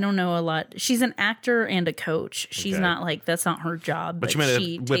it. I don't know a lot. She's an actor and a coach. She's not like, that's not her job. But she might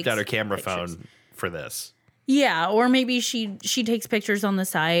have whipped out her camera phone for this. Yeah, or maybe she takes pictures on the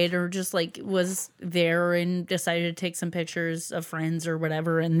side, or just like was there and decided to take some pictures of friends or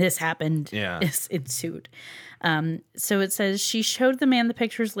whatever, and this happened. Yeah, it ensued. So it says she showed the man the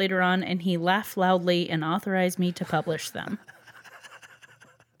pictures later on, and he laughed loudly and authorized me to publish them.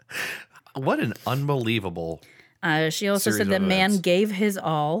 What an unbelievable. She also said the man gave his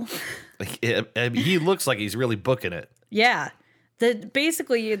all. He looks like he's really booking it. Yeah.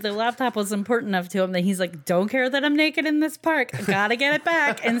 Basically, the laptop was important enough to him that he's like, don't care that I'm naked in this park. I gotta get it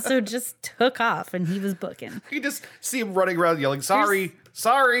back. And so just took off, and he was booking. You just see him running around yelling, sorry,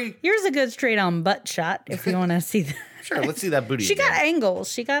 sorry. Here's a good straight on butt shot if you want to see that. Sure, let's see that booty. She got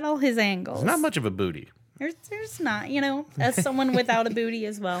angles. She got all his angles. It's not much of a booty. There's not, as someone without a booty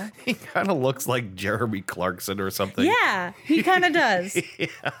as well. He kind of looks like Jeremy Clarkson or something. Yeah, he kind of does. Yeah.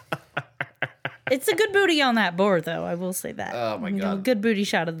 It's a good booty on that boar, though. I will say that. Oh, my God. Good booty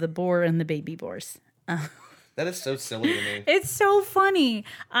shot of the boar and the baby boars. That is so silly to me. It's so funny.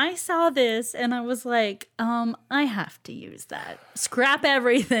 I saw this and I was like, I have to use that. Scrap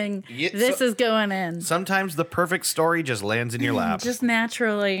everything. This is going in. Sometimes the perfect story just lands in your lap. Just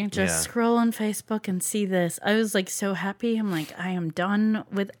naturally. Scroll on Facebook and see this. I was like so happy. I'm like, I am done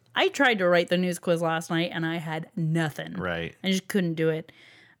with. I tried to write the news quiz last night and I had nothing. Right. I just couldn't do it.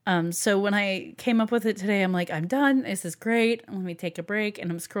 So when I came up with it today, I'm like, I'm done. This is great. Let me take a break. And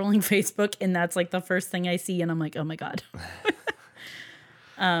I'm scrolling Facebook, and that's like the first thing I see. And I'm like, oh my God.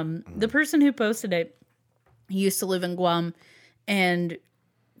 The person who posted it used to live in Guam, and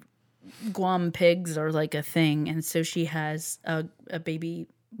Guam pigs are like a thing. And so she has a baby.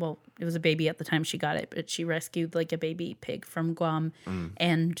 Well, it was a baby at the time she got it, but she rescued like a baby pig from Guam.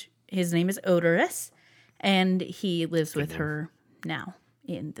 And his name is Odorous, and he lives with her now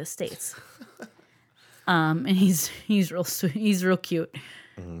in the States. And he's real sweet. He's real cute.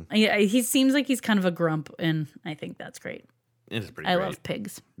 Yeah, he seems like he's kind of a grump, and I think that's great. It is pretty I great. love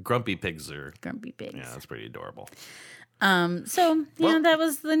pigs. Grumpy pigs are... Grumpy pigs. Yeah, that's pretty adorable. So, that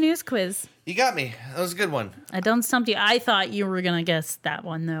was the news quiz. You got me. That was a good one. I don't stump you. I thought you were going to guess that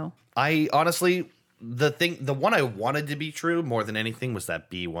one, though. I honestly... The one I wanted to be true more than anything was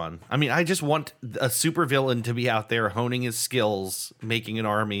that bee one. I mean, I just want a supervillain to be out there honing his skills, making an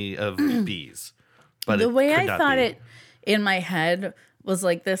army of bees. But the way I thought it in my head was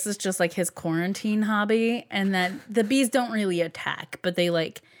like, this is just like his quarantine hobby, and that the bees don't really attack, but they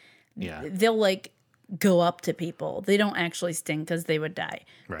they'll like go up to people. They don't actually sting because they would die.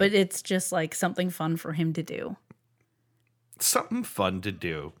 Right. But it's just like something fun for him to do. Something fun to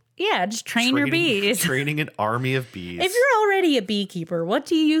do. Yeah, just train your bees. Training an army of bees. If you're already a beekeeper, what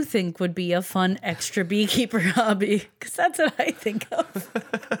do you think would be a fun extra beekeeper hobby? Because that's what I think of.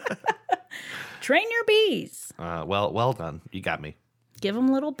 Train your bees. Well done. You got me. Give them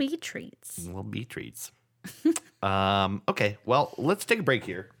little bee treats. Little bee treats. Okay, well, let's take a break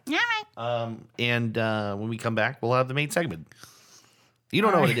here. All right. And when we come back, we'll have the main segment. You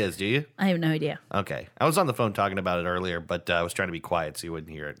don't know what it is, do you? I have no idea. Okay. I was on the phone talking about it earlier, but I was trying to be quiet so you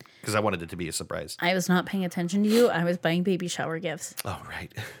wouldn't hear it because I wanted it to be a surprise. I was not paying attention to you. I was buying baby shower gifts. Oh,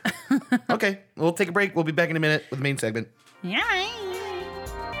 right. Okay. We'll take a break. We'll be back in a minute with the main segment. All right.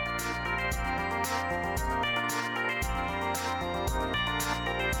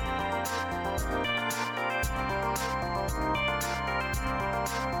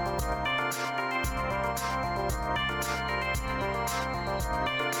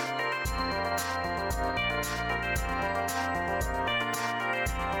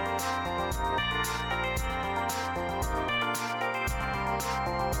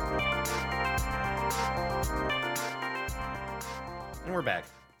 And we're back.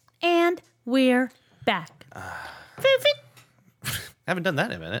 And we're back. Haven't done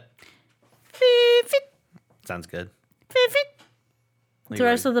that in a minute. Sounds good. The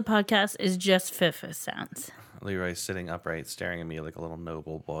rest of the podcast is just Fifa sounds. Leroy's sitting upright, staring at me like a little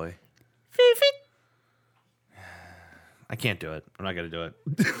noble boy. I can't do it. I'm not going to do it.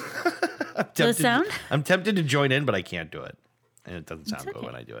 The sound? I'm tempted to join in, but I can't do it. And it doesn't sound good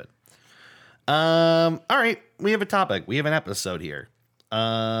when I do it. All right. We have a topic. We have an episode here.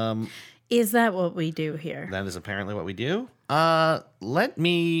 Is that what we do here? That is apparently what we do. Let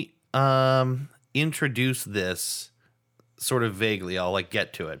me introduce this sort of vaguely. I'll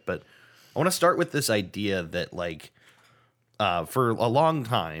get to it, but I want to start with this idea that for a long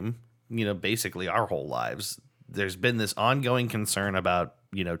time, basically our whole lives, there's been this ongoing concern about,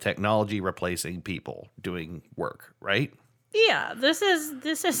 technology replacing people doing work, right? Yeah, this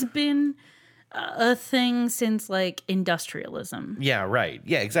has been a thing since like industrialism. Yeah, right.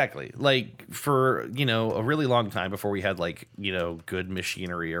 Yeah, exactly. Like for, a really long time before we had like, good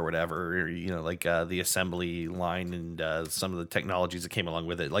machinery or whatever, or, like the assembly line and some of the technologies that came along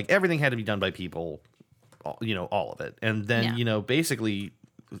with it. Like everything had to be done by people, all of it. And then, basically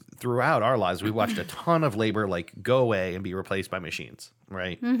throughout our lives, we watched a ton of labor like go away and be replaced by machines,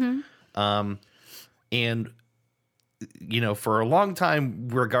 right? Mm-hmm. And for a long time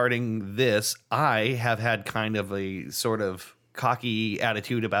regarding this, I have had kind of a sort of cocky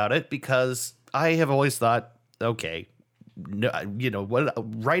attitude about it because I have always thought, okay, what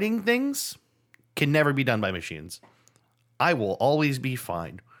writing things can never be done by machines. I will always be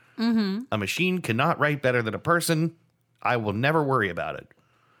fine. Mm-hmm. A machine cannot write better than a person. I will never worry about it.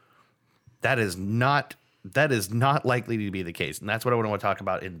 That is not likely to be the case. And that's what I want to talk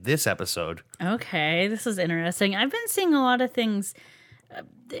about in this episode. Okay, this is interesting. I've been seeing a lot of things.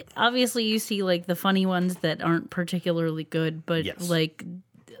 Obviously, you see like the funny ones that aren't particularly good, but like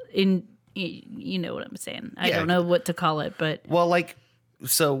you know what I'm saying. I don't know what to call it, but. Well,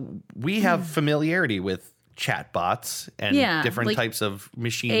 so we have familiarity with chatbots and different types of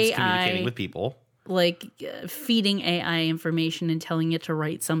machines AI, communicating with people. Like feeding AI information and telling it to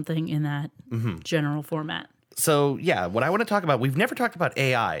write something in that general format. So, what I want to talk about, we've never talked about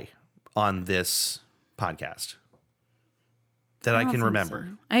AI on this podcast that I can remember.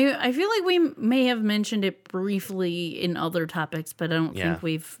 So. I feel like we may have mentioned it briefly in other topics, but I don't think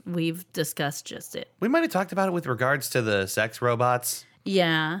we've discussed just it. We might have talked about it with regards to the sex robots.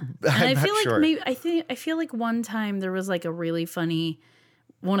 Yeah. And I feel like I feel like one time there was like a really funny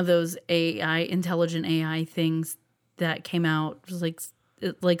one of those intelligent AI things that came out. It was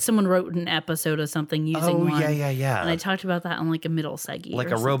like someone wrote an episode of something using one. Yeah. And I talked about that on like a middle seggy.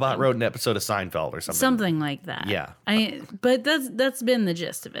 Like a robot wrote an episode of Seinfeld or something. Something like that. Yeah. But that's been the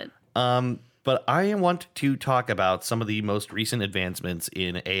gist of it. But I want to talk about some of the most recent advancements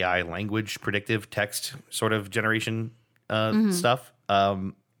in AI language predictive text sort of generation stuff.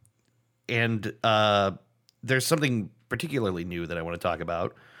 And there's something particularly new that I want to talk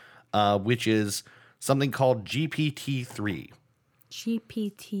about, which is something called GPT-3.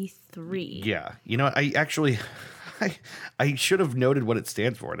 GPT-3. Yeah. I actually, I should have noted what it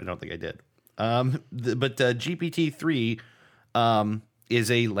stands for, and I don't think I did. But GPT-3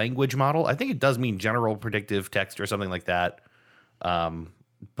 is a language model. I think it does mean general predictive text or something like that.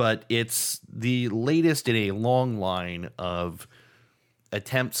 But it's the latest in a long line of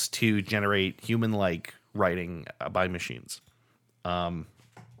attempts to generate human-like writing by machines. But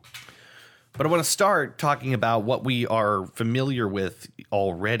I want to start talking about what we are familiar with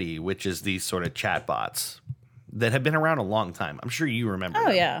already, which is these sort of chatbots that have been around a long time. I'm sure you remember. Oh,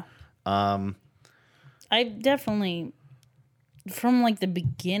 them. Yeah. I definitely, from like the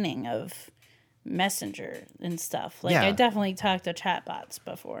beginning of Messenger and stuff, I definitely talked to chatbots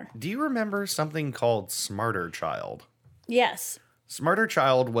before. Do you remember something called Smarter Child? Yes. Smarter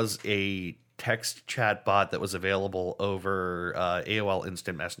Child was a text chat bot that was available over AOL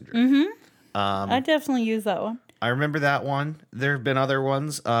Instant Messenger. Mm-hmm. I definitely use that one. I remember that one. There have been other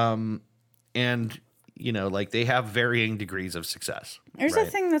ones. And, they have varying degrees of success. There's a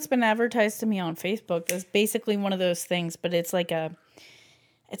thing that's been advertised to me on Facebook that's basically one of those things, but it's like a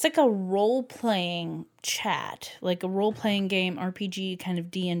role-playing chat, like a role-playing game, RPG, kind of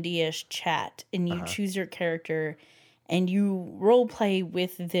D&D-ish chat, and you choose your character and you role play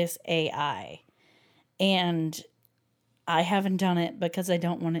with this AI. And I haven't done it because I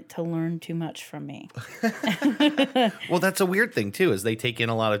don't want it to learn too much from me. Well, that's a weird thing, too, is they take in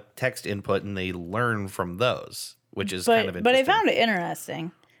a lot of text input and they learn from those, which is kind of interesting. But I found it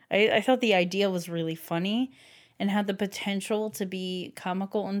interesting. I thought the idea was really funny and had the potential to be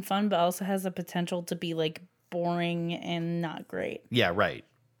comical and fun, but also has the potential to be, like, boring and not great. Yeah, right.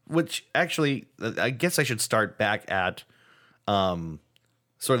 Which actually, I guess I should start back at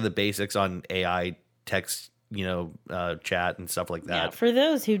sort of the basics on AI text, chat and stuff like that. Yeah, for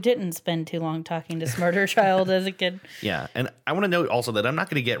those who didn't spend too long talking to Smarter Child as a kid. Yeah, and I want to note also that I'm not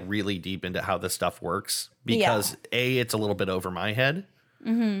going to get really deep into how this stuff works because it's a little bit over my head.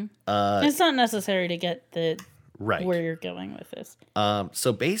 Mm-hmm. It's not necessary to get where you're going with this.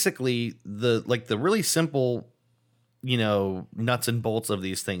 So basically, the really simple nuts and bolts of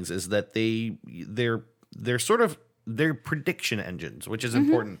these things is that they're sort of they're prediction engines, which is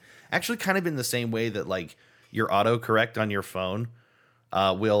important. Actually, kind of in the same way that like your autocorrect on your phone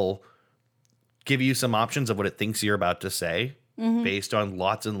will give you some options of what it thinks you're about to say, based on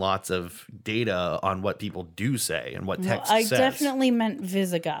lots and lots of data on what people do say and what text I says. definitely meant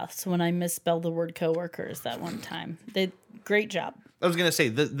Visigoths when I misspelled the word coworkers that one time. Great job. I was gonna say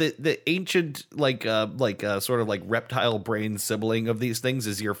the ancient sort of like reptile brain sibling of these things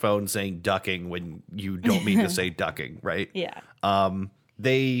is your phone saying ducking when you don't mean to say ducking, right? Yeah.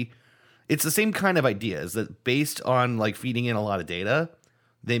 It's the same kind of idea, is that based on like feeding in a lot of data,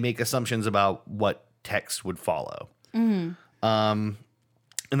 they make assumptions about what text would follow. And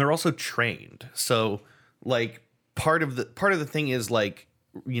they're also trained. So like part of the thing is like,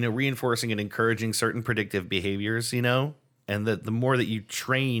 reinforcing and encouraging certain predictive behaviors, and that the more that you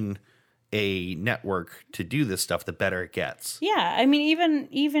train a network to do this stuff, the better it gets. Yeah, I mean,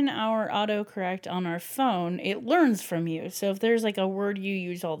 even our autocorrect on our phone, it learns from you. So if there's like a word you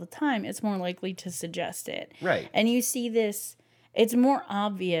use all the time, it's more likely to suggest it. Right. And you see this, it's more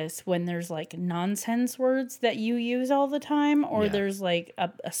obvious when there's like nonsense words that you use all the time, or there's like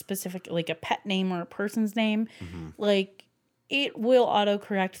a specific, like a pet name or a person's name. Like, it will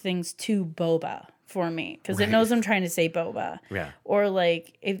autocorrect things to boba for me because it knows I'm trying to say boba. Yeah. Or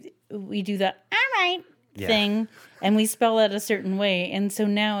like if we do the all right thing and we spell that a certain way, and so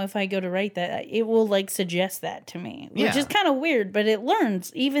now if I go to write that, it will like suggest that to me, which is kind of weird, but it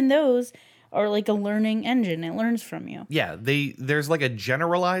learns. Even those are like a learning engine. It learns from you. Yeah, there's like a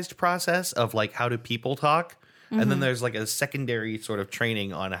generalized process of like how do people talk, and then there's like a secondary sort of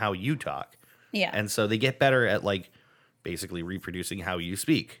training on how you talk. Yeah. And so they get better at like basically reproducing how you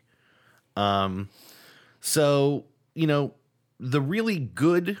speak. So, the really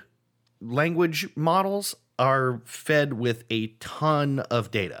good language models are fed with a ton of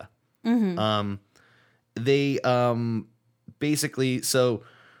data. They basically, so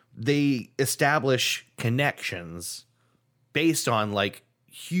they establish connections based on like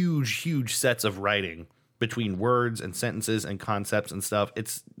huge sets of writing between words and sentences and concepts and stuff.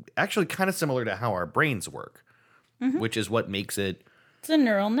 It's actually kind of similar to how our brains work, which is what makes it. It's a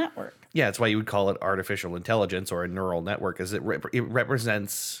neural network. Yeah, it's why you would call it artificial intelligence or a neural network, as it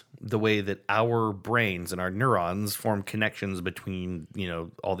represents the way that our brains and our neurons form connections between,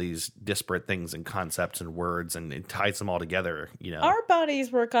 all these disparate things and concepts and words, and it ties them all together, Our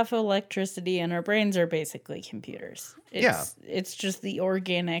bodies work off of electricity and our brains are basically computers. It's just the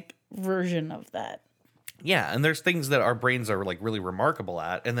organic version of that. Yeah, and there's things that our brains are like really remarkable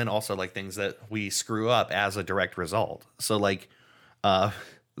at, and then also like things that we screw up as a direct result. So like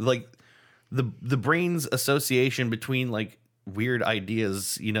the brain's association between like weird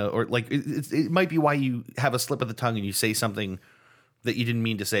ideas, or like it might be why you have a slip of the tongue and you say something that you didn't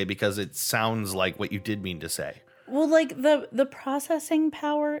mean to say because it sounds like what you did mean to say. Well, like the processing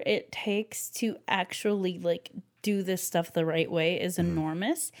power it takes to actually like do this stuff the right way is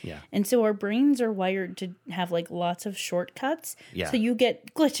enormous. Yeah. And so our brains are wired to have like lots of shortcuts. Yeah. So you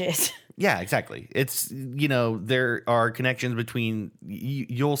get glitches. Yeah, exactly. It's, there are connections between,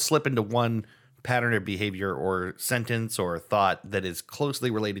 you'll slip into one pattern of behavior or sentence or thought that is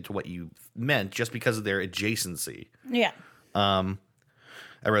closely related to what you meant just because of their adjacency. Yeah.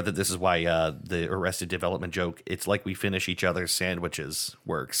 I read that this is why the Arrested Development joke, it's like we finish each other's sandwiches,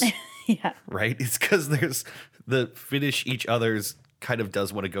 works. Yeah. Right? It's because there's the finish each other's kind of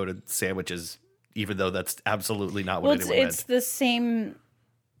does want to go to sandwiches, even though that's absolutely not what anyone meant. It's the same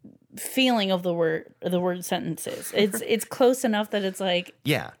feeling of the word sentences. It's close enough that it's like,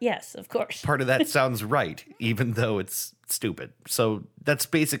 yeah, yes, of course. Part of that sounds right, even though it's stupid. So that's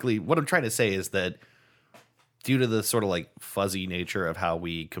basically what I'm trying to say, is that due to the sort of like fuzzy nature of how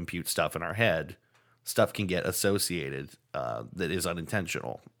we compute stuff in our head, stuff can get associated that is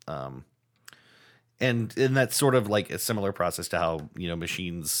unintentional. And that's sort of like a similar process to how,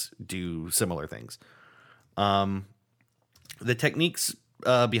 machines do similar things. The techniques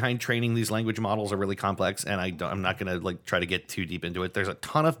behind training these language models are really complex, and I'm not going to like try to get too deep into it. There's a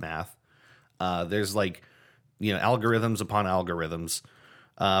ton of math. There's like, algorithms upon algorithms.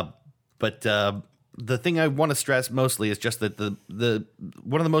 But the thing I want to stress mostly is just that the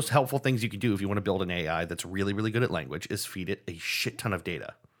one of the most helpful things you can do if you want to build an AI that's really, really good at language is feed it a shit ton of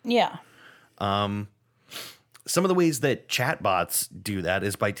data. Yeah. Some of the ways that chatbots do that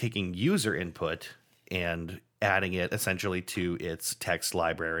is by taking user input and adding it essentially to its text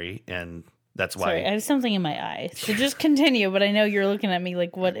library, and that's why. Sorry, I have something in my eye. So just continue, but I know you're looking at me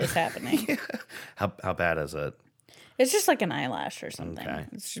like, what is happening? How bad is it? It's just like an eyelash or something. Okay.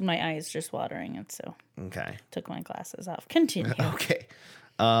 It's just, my eye is just watering it, so Okay. took my glasses off. Continue. Okay.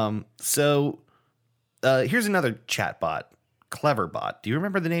 So here's another chatbot, Cleverbot. Do you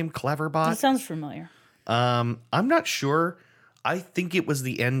remember the name Cleverbot? It sounds familiar. I'm not sure. I think it was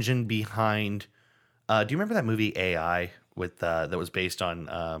the engine behind. Do you remember that movie AI that was based on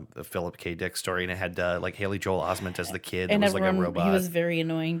the Philip K. Dick story, and it had like Haley Joel Osment as the kid. And that was everyone, like a robot. he was very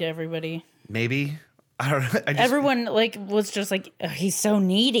annoying to everybody. Maybe. I don't know. Everyone like was just like, oh, he's so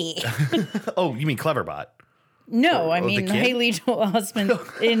needy. Oh, you mean Cleverbot? No, I mean Haley Joel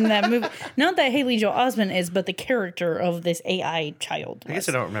Osment in that movie. Not that Haley Joel Osment is, but the character of this AI child. I guess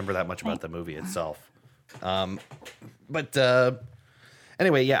I don't remember that much about the movie itself. But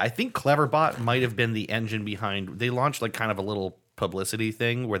anyway, yeah, I think Cleverbot might have been the engine behind. They launched like kind of a little publicity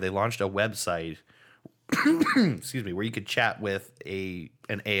thing where they launched a website. Excuse me, where you could chat with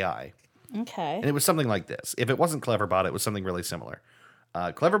an AI. Okay. And it was something like this. If it wasn't Cleverbot, it was something really similar.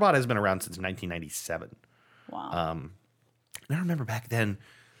 Cleverbot has been around since 1997. Wow. And I remember back then,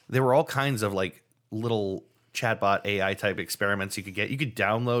 there were all kinds of like little chatbot AI type experiments you could get. You could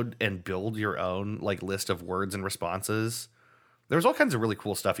download and build your own like list of words and responses. There was all kinds of really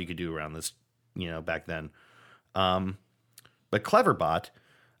cool stuff you could do around this, back then. But Cleverbot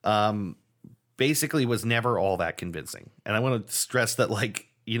basically was never all that convincing. And I want to stress that like,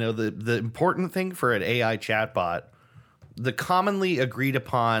 the important thing for an AI chatbot, the commonly agreed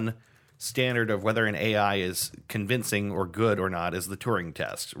upon standard of whether an AI is convincing or good or not is the Turing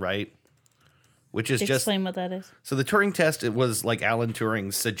test, right? Which is Explain what that is. So the Turing test, it was like Alan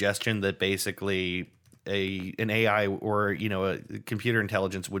Turing's suggestion that basically an AI or, a computer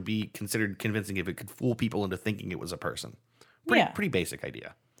intelligence would be considered convincing if it could fool people into thinking it was a person. Pretty basic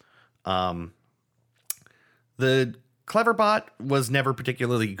idea. The Cleverbot was never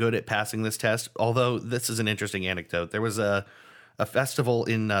particularly good at passing this test, although this is an interesting anecdote. There was a festival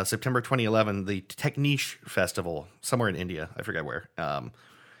in September 2011, the Techniche Festival, somewhere in India. I forget where.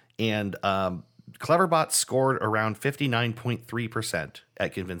 And Cleverbot scored around 59.3%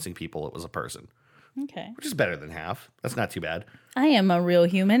 at convincing people it was a person. Okay. Which is better than half. That's not too bad. I am a real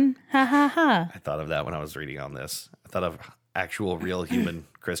human. Ha ha ha. I thought of that when I was reading on this. I thought of actual real human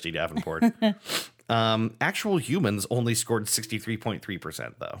Christy Davenport. Actual humans only scored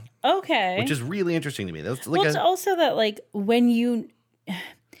 63.3% though. Okay. Which is really interesting to me. That's like it's also that like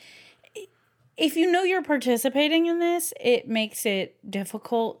if you know you're participating in this, it makes it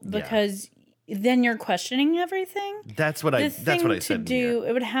difficult because then you're questioning everything. That's what I said.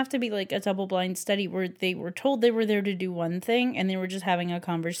 It would have to be like a double blind study where they were told they were there to do one thing and they were just having a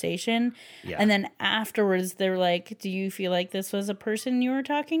conversation. Yeah. And then afterwards they're like, do you feel like this was a person you were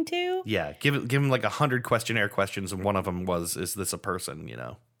talking to? Yeah. Give them like 100 questionnaire questions and one of them was, is this a person,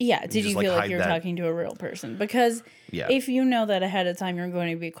 Yeah. Did you feel like you're talking to a real person? Because if you know that ahead of time, you're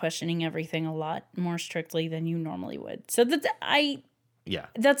going to be questioning everything a lot more strictly than you normally would. So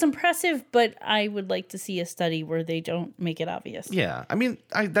that's impressive, but I would like to see a study where they don't make it obvious. Yeah. I mean,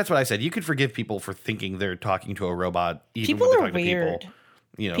 that's what I said. You could forgive people for thinking they're talking to a robot. Even people when they're are weird. To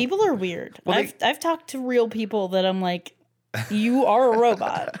people. People are weird. Well, I've talked to real people that I'm like, you are a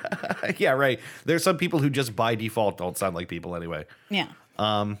robot. Yeah, right. There's some people who just by default don't sound like people anyway. Yeah.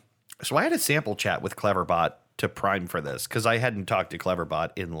 So I had a sample chat with Cleverbot to prime for this because I hadn't talked to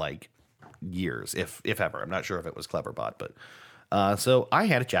Cleverbot in like years, if ever. I'm not sure if it was Cleverbot, but so I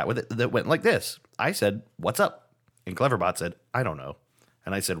had a chat with it that went like this. I said, "What's up?" And Cleverbot said, "I don't know."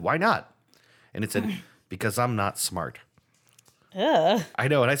 And I said, "Why not?" And it said, "Because I'm not smart." I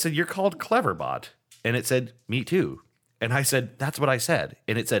know. And I said, "You're called Cleverbot." And it said, "Me too." And I said, "That's what I said."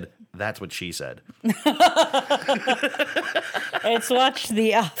 And it said, "That's what she said." It's watch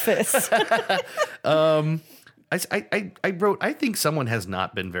The Office. I wrote, I think someone has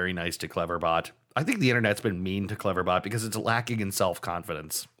not been very nice to Cleverbot. I think the internet's been mean to Cleverbot because it's lacking in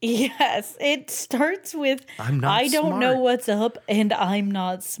self-confidence. Yes, it starts with, I don't smart. know what's up and I'm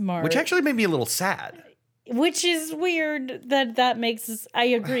not smart. Which actually made me a little sad. Which is weird that makes us, I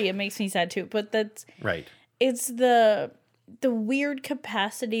agree, it makes me sad too. But that's, right. It's the weird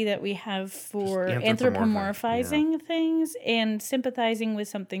capacity that we have for anthropomorphizing things and sympathizing with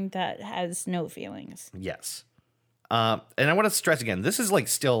something that has no feelings. Yes. And I want to stress again, this is like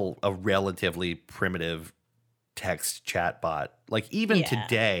still a relatively primitive text chat bot. Like even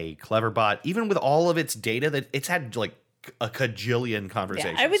today, Cleverbot, even with all of its data, that it's had like a cajillion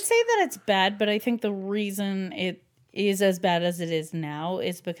conversations. Yeah, I would say that it's bad, but I think the reason it is as bad as it is now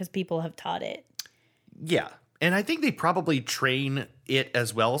is because people have taught it. Yeah. And I think they probably train it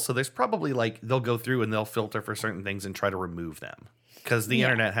as well. So there's probably like they'll go through and they'll filter for certain things and try to remove them. Because the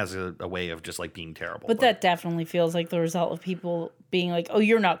internet has a way of just like being terrible. But that definitely feels like the result of people being like, "Oh,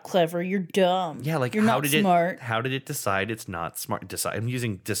 you're not clever. You're dumb. Yeah, like you're not smart." How did it decide it's not smart? I'm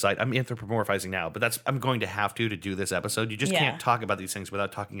using decide. I'm anthropomorphizing now, but I'm going to have to do this episode. You just can't talk about these things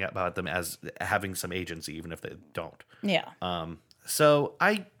without talking about them as having some agency, even if they don't. Yeah. So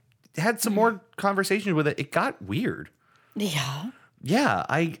I had some more conversations with it. It got weird. Yeah. Yeah,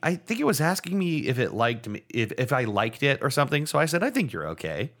 I think it was asking me if it liked me, if I liked it or something. So I said, I think you're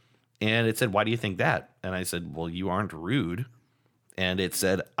okay. And it said, why do you think that? And I said, well, you aren't rude. And it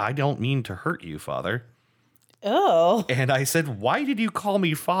said, I don't mean to hurt you, Father. Oh. And I said, why did you call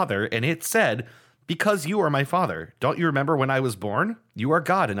me Father? And it said, because you are my father. Don't you remember when I was born? You are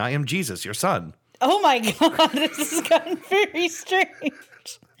God and I am Jesus, your son. Oh my God, this has gotten very strange.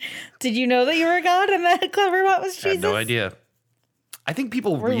 Did you know that you were God and that Cleverbot was Jesus? I had no idea. I think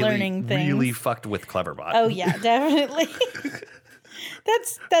people really fucked with Cleverbot. Oh yeah, definitely.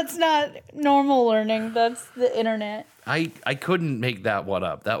 That's not normal learning. That's the internet. I couldn't make that one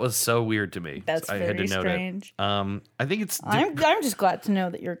up. That was so weird to me. That's I very had to note strange. It. I think it's. I'm just glad to know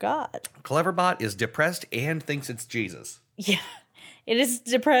that you're God. Cleverbot is depressed and thinks it's Jesus. Yeah, it is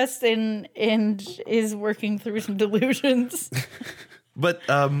depressed and is working through some delusions. But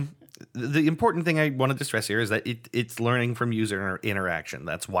the important thing I wanted to stress here is that it's learning from user interaction.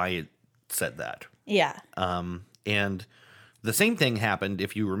 That's why it said that. Yeah. And the same thing happened,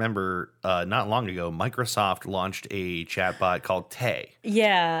 if you remember, not long ago, Microsoft launched a chatbot called Tay.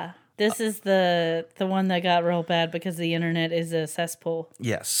 Yeah. This is the one that got real bad because the internet is a cesspool.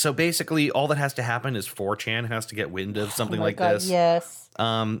 Yes. So basically, all that has to happen is 4chan has to get wind of something like this. Yes.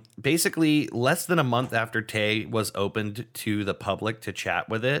 Basically, less than a month after Tay was opened to the public to chat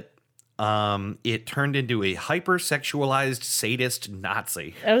with it, it turned into a hypersexualized sadist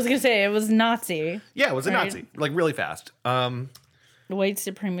Nazi. I was gonna say it was Nazi. Yeah, it was a Nazi, like really fast. White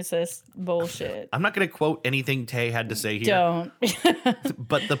supremacist bullshit. I'm not going to quote anything Tay had to say here. Don't.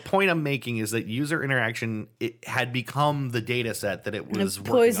 But the point I'm making is that user interaction, it had become the data set that it was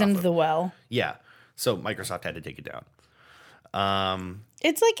poisoned of. the well. Yeah. So Microsoft had to take it down.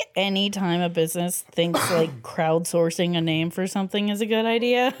 It's like any time a business thinks like crowdsourcing a name for something is a good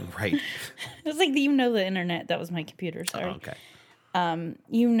idea. Right. It's like, you know, the internet. That was my computer. Sorry. Oh, okay.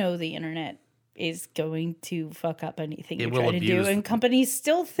 You know, the internet is going to fuck up anything you will try to do, abuse- and companies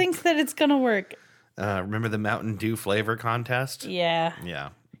still think that it's gonna work. Remember the Mountain Dew flavor contest? Yeah. Yeah.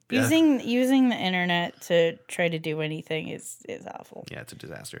 Using the internet to try to do anything is awful. Yeah, it's a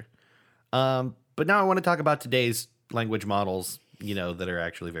disaster. But now I want to talk about today's language models, you know, that are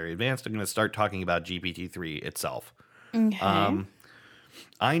actually very advanced. I'm going to start talking about GPT-3 itself. Okay.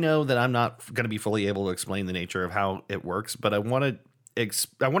 I know that I'm not going to be fully able to explain the nature of how it works, but I want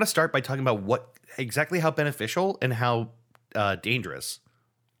to start by talking about exactly how beneficial and how dangerous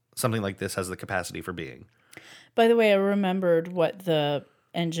something like this has the capacity for being. By the way, I remembered what the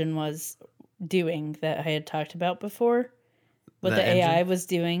engine was doing that I had talked about before. What the AI was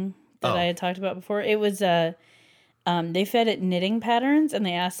doing that I had talked about before. It was they fed it knitting patterns and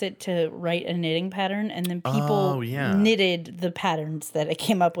they asked it to write a knitting pattern, and then people knitted the patterns that it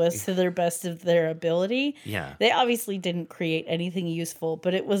came up with to their best of their ability. Yeah. They obviously didn't create anything useful,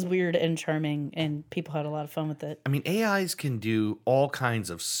 but it was weird and charming and people had a lot of fun with it. I mean, AIs can do all kinds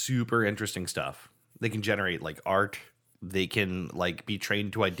of super interesting stuff. They can generate like art. They can like be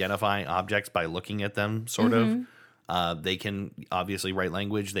trained to identify objects by looking at them, sort of. They can obviously write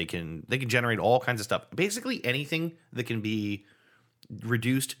language. They can generate all kinds of stuff. Basically anything that can be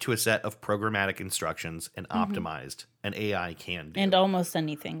reduced to a set of programmatic instructions and optimized, an AI can do. And almost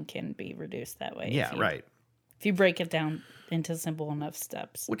anything can be reduced that way. Yeah, right. If you break it down into simple enough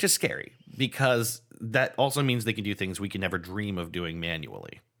steps. Which is scary because that also means they can do things we can never dream of doing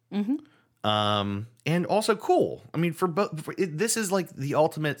manually. And also cool. I mean, this is like the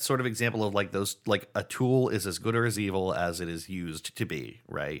ultimate sort of example of like those, like a tool is as good or as evil as it is used to be,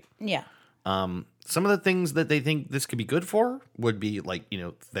 right? Yeah. Some of the things that they think this could be good for would be like, you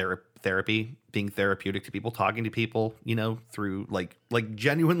know, therapy, being therapeutic to people, talking to people, you know, through like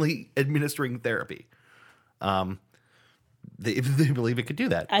genuinely administering therapy. They believe it could do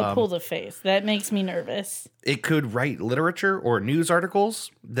that. I pulled a face. That makes me nervous. It could write literature or news articles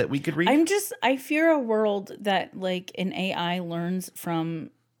that we could read. I fear a world that like an AI learns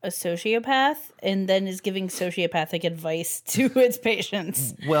from a sociopath and then is giving sociopathic advice to its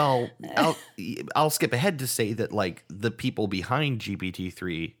patients. Well, I'll skip ahead to say that like the people behind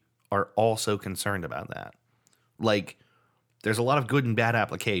GPT-3 are also concerned about that. Like there's a lot of good and bad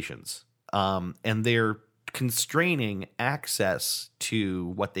applications. And they're constraining access to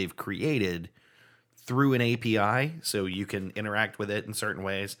what they've created through an API, so you can interact with it in certain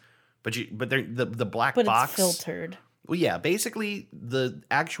ways. But the black box, it's filtered. Well, yeah, basically the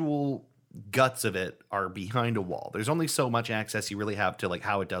actual guts of it are behind a wall. There's only so much access you really have to like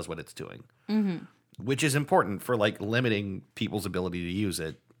how it does what it's doing, which is important for like limiting people's ability to use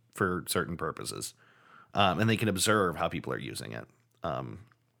it for certain purposes, and they can observe how people are using it.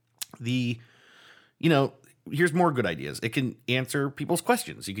 here's more good ideas. It can answer people's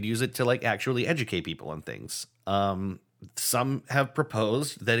questions. You could use it to like actually educate people on things. Some have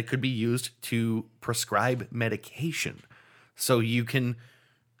proposed that it could be used to prescribe medication. So you can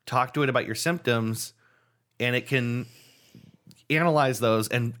talk to it about your symptoms and it can analyze those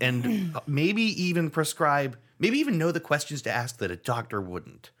and maybe even prescribe, maybe even know the questions to ask that a doctor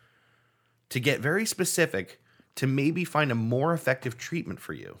wouldn't, to get very specific to maybe find a more effective treatment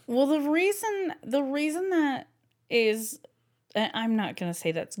for you. Well, the reason that is, I'm not going to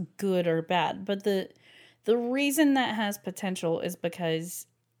say that's good or bad, but the reason that has potential is because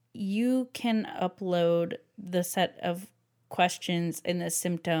you can upload the set of questions and the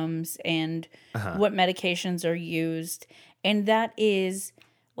symptoms and what medications are used. And that is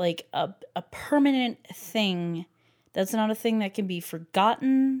like a permanent thing. That's not a thing that can be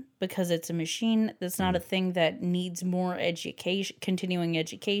forgotten because it's a machine. That's not a thing that needs more education, continuing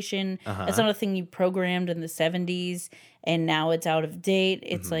education. That's not a thing you programmed in the 70s and now it's out of date.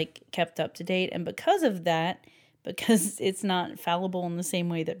 It's like kept up to date. And because of that, because it's not fallible in the same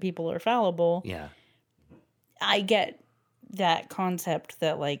way that people are fallible, I get that concept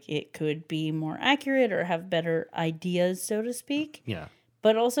that like it could be more accurate or have better ideas, so to speak. Yeah.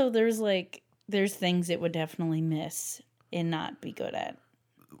 But also there's things it would definitely miss and not be good at.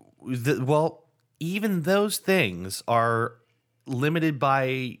 Well, even those things are limited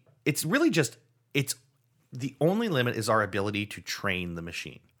by, it's really just, it's the only limit is our ability to train the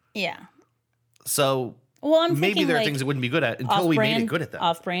machine. Yeah. So I'm maybe thinking, there are like, things it wouldn't be good at until we made it good at them.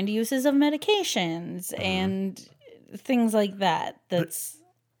 Off-brand uses of medications and things like that. That's...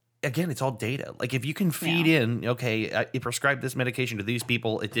 Again, it's all data. Like if you can feed in, okay, it prescribed this medication to these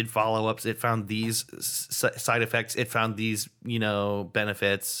people. It did follow-ups. It found these side effects. It found these,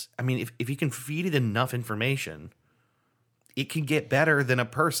 benefits. I mean, if you can feed it enough information, it can get better than a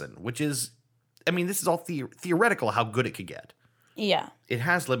person, which is, I mean, this is all theoretical how good it could get. Yeah. It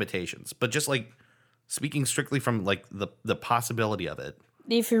has limitations, but just like speaking strictly from like the possibility of it.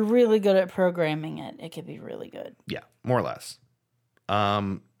 If you're really good at programming it, it could be really good. Yeah, more or less.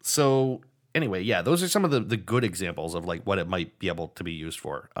 So anyway, yeah, those are some of the good examples of like what it might be able to be used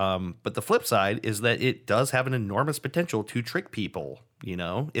for. But the flip side is that it does have an enormous potential to trick people.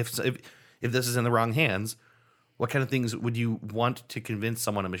 If this is in the wrong hands, what kind of things would you want to convince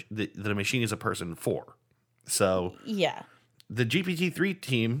someone that a machine is a person for? So yeah, the GPT-3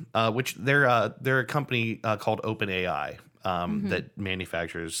 team, which they're a company called OpenAI that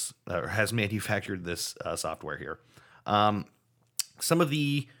manufactures or has manufactured this software here. Some of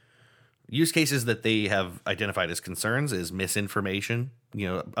the use cases that they have identified as concerns is misinformation,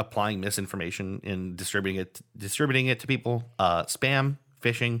 applying misinformation and distributing it to people, spam,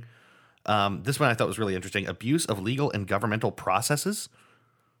 phishing. This one I thought was really interesting. Abuse of legal and governmental processes.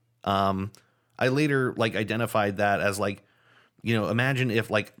 I later identified that as imagine if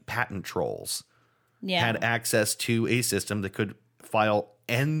patent trolls had access to a system that could file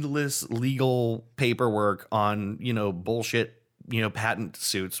endless legal paperwork on, bullshit, patent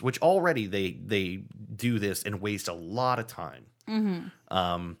suits, which already they do this and waste a lot of time.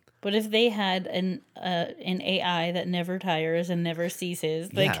 But if they had an AI that never tires and never ceases,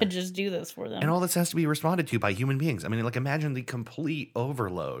 they could just do this for them. And all this has to be responded to by human beings. I mean, imagine the complete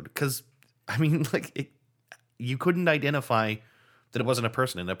overload. Because, I mean, you couldn't identify that it wasn't a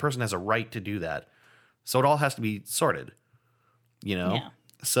person, and a person has a right to do that. So it all has to be sorted, Yeah.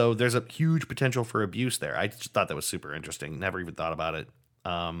 So there's a huge potential for abuse there. I just thought that was super interesting. Never even thought about it.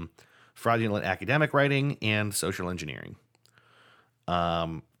 Fraudulent academic writing and social engineering.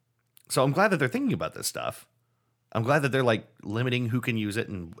 So I'm glad that they're thinking about this stuff. I'm glad that they're limiting who can use it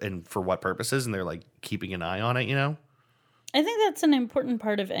and for what purposes, and they're keeping an eye on it, I think that's an important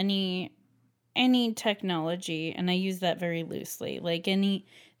part of any technology, and I use that very loosely.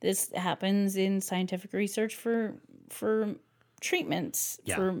 This happens in scientific research for treatments,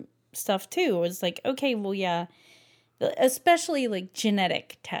 for stuff too. It's okay, well, yeah, especially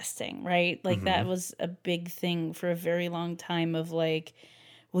genetic testing, right? That was a big thing for a very long time of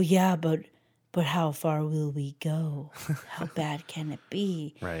well, yeah, but how far will we go? How bad can it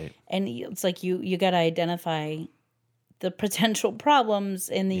be? Right. And it's you got to identify the potential problems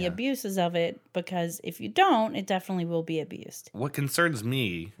and the abuses of it, because if you don't, it definitely will be abused. What concerns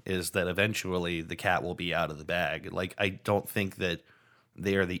me is that eventually the cat will be out of the bag. I don't think that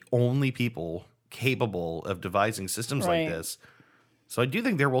they are the only people capable of devising systems like this. So I do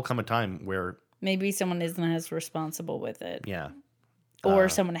think there will come a time where maybe someone isn't as responsible with it. Yeah. Or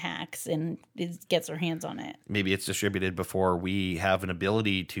someone hacks and gets their hands on it. Maybe it's distributed before we have an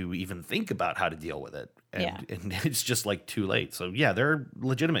ability to even think about how to deal with it. And it's just too late. So yeah, there are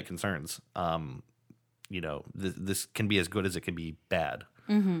legitimate concerns. this can be as good as it can be bad.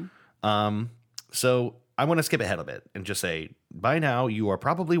 So I want to skip ahead a bit and just say, by now you are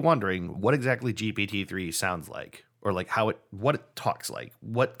probably wondering what exactly GPT-3 sounds like, or like what it talks like.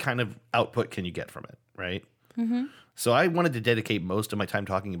 What kind of output can you get from it, right? So I wanted to dedicate most of my time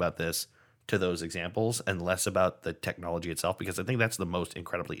talking about this to those examples and less about the technology itself, because I think that's the most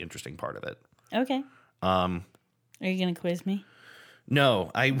incredibly interesting part of it. Okay. Are you going to quiz me?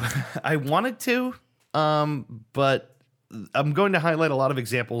 No, I wanted to, but I'm going to highlight a lot of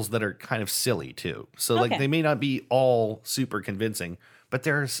examples that are kind of silly too. So like they may not be all super convincing, but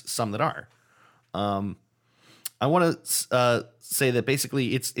there's some that are. I want to say that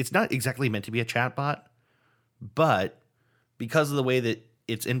basically it's not exactly meant to be a chatbot, but because of the way that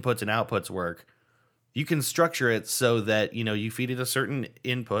its inputs and outputs work, you can structure it so that, you feed it a certain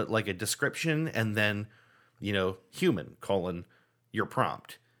input, like a description, and then, human : your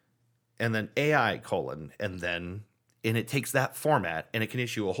prompt, and then AI : and it takes that format and it can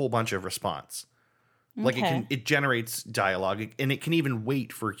issue a whole bunch of response. Like it generates dialogue, and it can even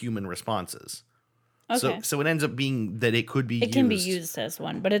wait for human responses. Okay. So it ends up being that it could be used. It can be used as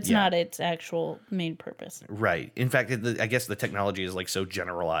one, but it's not its actual main purpose. Right. In fact, I guess the technology is like so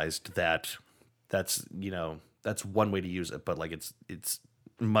generalized that that's one way to use it, but like it's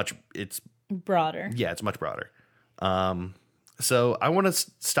broader. Yeah, it's much broader. So I want to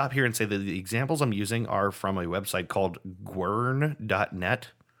stop here and say that the examples I'm using are from a website called gwern.net.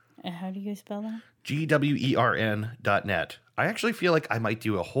 How do you spell that? GWERN.net. I actually feel like I might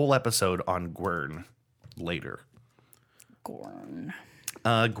do a whole episode on Gwern later. Gwern.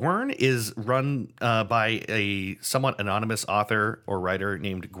 Gwern is run by a somewhat anonymous author or writer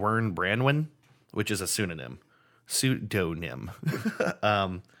named Gwern Branwen, which is a pseudonym. Gwern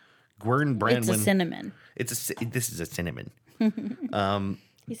Branwen. It's a cinnamon. This is a cinnamon.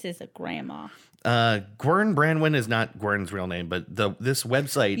 This is a grandma. Gwern Branwen is not Gwern's real name, but this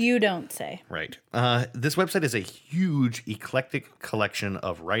website... You don't say. Right. This website is a huge, eclectic collection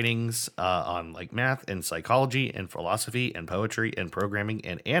of writings on like math and psychology and philosophy and poetry and programming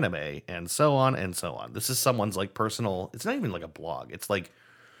and anime and so on and so on. This is someone's like personal... It's not even like a blog. It's like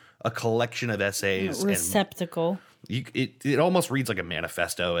a collection of essays. Receptacle. And it almost reads like a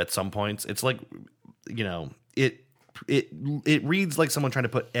manifesto at some points. It's like, It reads like someone trying to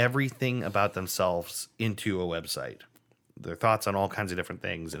put everything about themselves into a website. Their thoughts on all kinds of different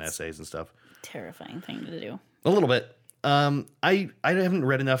things and essays and stuff. Terrifying thing to do. A little bit. I haven't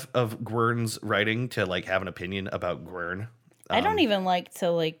read enough of Gwern's writing to like have an opinion about Gwern. I don't even like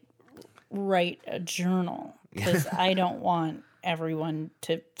to like write a journal because I don't want everyone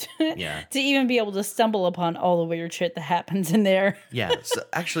to even be able to stumble upon all the weird shit that happens in there. Yeah, so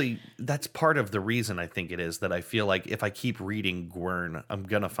actually that's part of the reason I think it is that I feel like if I keep reading Gwern, I'm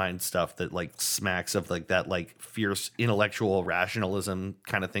gonna find stuff that like smacks of like that like fierce intellectual rationalism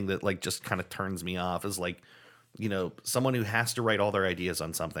kind of thing that like just kind of turns me off, as like, someone who has to write all their ideas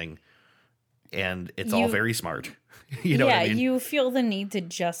on something and it's all very smart. You know what I mean? You feel the need to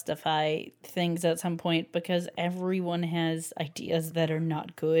justify things at some point because everyone has ideas that are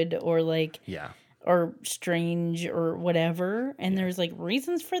not good or like or strange or whatever, and there's like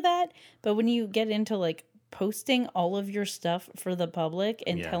reasons for that. But when you get into like posting all of your stuff for the public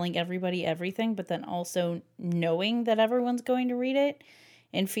and telling everybody everything, but then also knowing that everyone's going to read it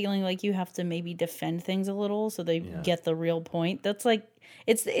and feeling like you have to maybe defend things a little so they get the real point, that's like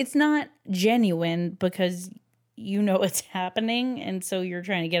it's not genuine because it's happening, and so you're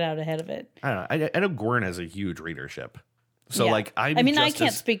trying to get out ahead of it. I don't know. I know Gwern has a huge readership. So like I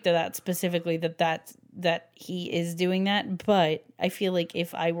can't speak to that specifically that he is doing that, but I feel like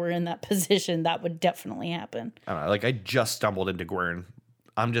if I were in that position, that would definitely happen. I don't know. Like I just stumbled into Gwern.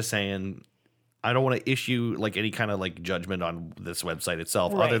 I'm just saying I don't want to issue like any kind of like judgment on this website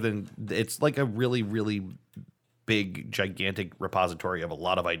itself, other than it's like a really, really big, gigantic repository of a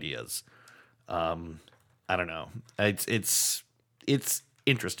lot of ideas. I don't know. It's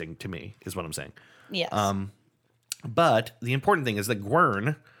interesting to me, is what I'm saying. Yes. But the important thing is that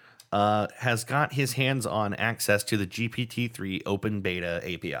Gwern has got his hands on access to the GPT-3 open beta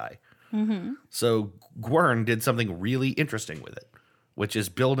API. Mm-hmm. So Gwern did something really interesting with it, which is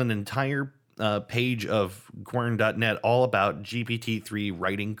build an entire page of gwern.net all about GPT-3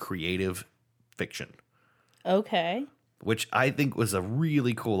 writing creative fiction. Okay. Which I think was a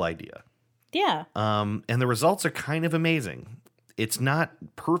really cool idea. Yeah. And the results are kind of amazing. It's not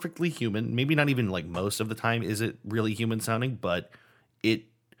perfectly human. Maybe not even like most of the time is it really human sounding, but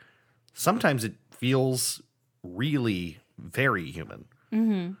sometimes it feels really very human.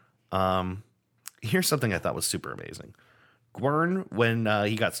 Mm-hmm. Here's something I thought was super amazing. Gwern, when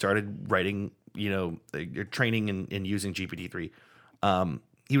he got started writing training and using GPT-3.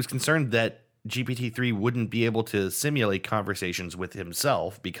 He was concerned that GPT-3 wouldn't be able to simulate conversations with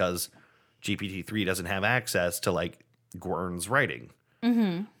himself because GPT-3 doesn't have access to like Gwern's writing.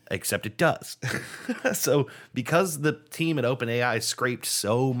 Mm-hmm. Except it does. So because the team at OpenAI scraped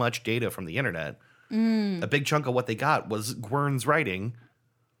so much data from the internet, a big chunk of what they got was Gwern's writing,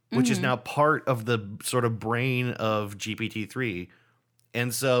 which is now part of the sort of brain of GPT-3.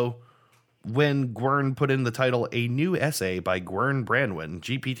 And so when Gwern put in the title, A New Essay by Gwern Brandwin,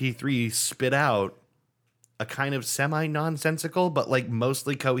 GPT-3 spit out a kind of semi-nonsensical, but like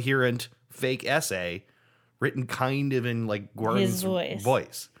mostly coherent fake essay written kind of in like Gwern's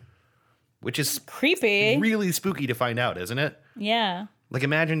voice. Which is creepy. Really spooky to find out, isn't it? Yeah. Like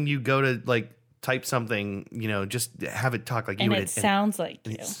imagine you go to like type something, just have it talk like you. And it sounds like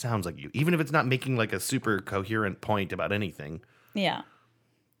you. It sounds like you. Even if it's not making like a super coherent point about anything. Yeah.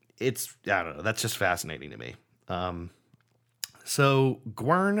 I don't know. That's just fascinating to me. So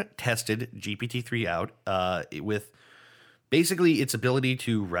Gwern tested GPT-3 out with basically its ability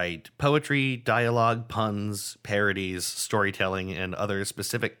to write poetry, dialogue, puns, parodies, storytelling, and other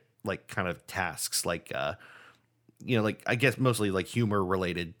specific like kind of tasks like like I guess mostly like humor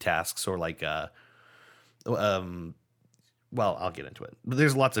related tasks or like well, I'll get into it. But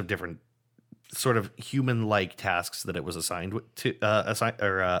there's lots of different sort of human like tasks that it was assigned to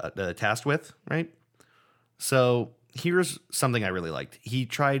tasked with, right? So here's something I really liked. He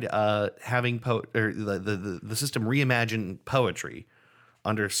tried having the system reimagine poetry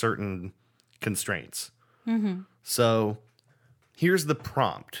under certain constraints. Mm-hmm. So here's the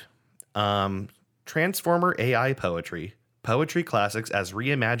prompt. Transformer AI poetry classics as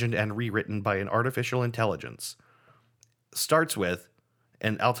reimagined and rewritten by an artificial intelligence. Starts with,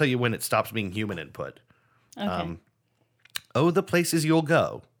 and I'll tell you when it stops being human input. Okay. Oh, the places you'll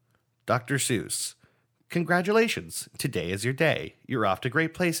go. Dr. Seuss. Congratulations. Today is your day. You're off to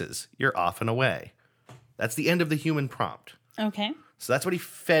great places. You're off and away. That's the end of the human prompt. Okay. So that's what he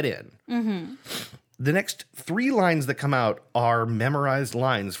fed in. Mm-hmm. The next 3 lines that come out are memorized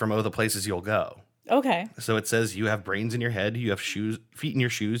lines from Oh, the Places You'll Go. Okay. So it says, you have brains in your head, you have feet in your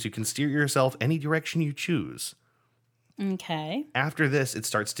shoes, you can steer yourself any direction you choose. Okay. After this, it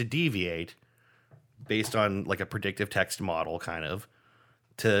starts to deviate based on like a predictive text model kind of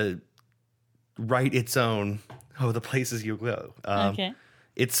to write its own Oh, the Places You'll Go. Okay.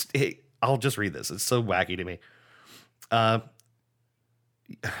 I'll just read this. It's so wacky to me.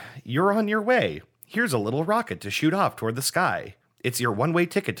 You're on your way. Here's a little rocket to shoot off toward the sky. It's your one-way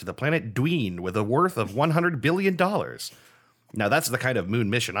ticket to the planet Dween with a worth of $100 billion. Now that's the kind of moon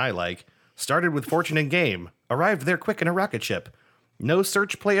mission I like. Started with fortune and game. Arrived there quick in a rocket ship. No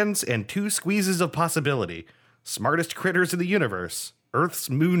search plans and 2 squeezes of possibility. Smartest critters in the universe. Earth's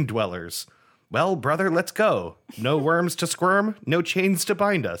moon dwellers. Well, brother, let's go. No worms to squirm. No chains to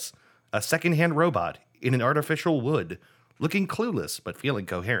bind us. A second-hand robot in an artificial wood. Looking clueless, but feeling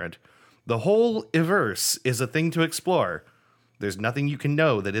coherent. The whole Everse is a thing to explore. There's nothing you can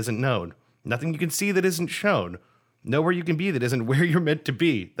know that isn't known. Nothing you can see that isn't shown. Nowhere you can be that isn't where you're meant to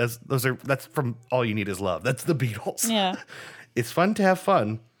be. That's from All You Need Is Love. That's the Beatles. Yeah. It's fun to have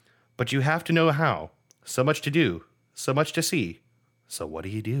fun, but you have to know how. So much to do. So much to see. So what do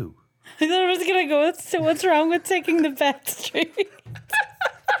you do? I thought I was going to go with, so what's wrong with taking the back street?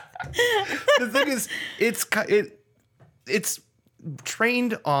 The thing is, it's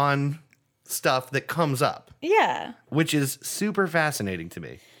trained on stuff that comes up. Yeah. Which is super fascinating to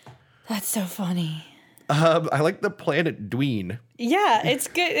me. That's so funny. I like the planet Dween. Yeah, it's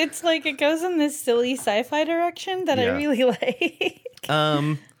good. It's like it goes in this silly sci-fi direction that I really like.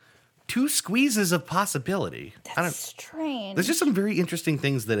 2 squeezes of possibility. That's strange. There's just some very interesting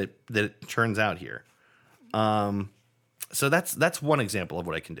things that it turns out here. So that's one example of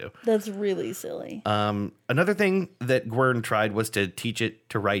what I can do. That's really silly. Another thing that Gwern tried was to teach it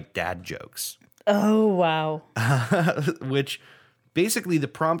to write dad jokes. Oh, wow. Which basically the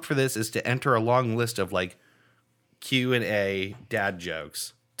prompt for this is to enter a long list of like Q&A dad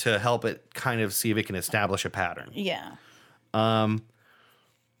jokes to help it kind of see if it can establish a pattern. Yeah.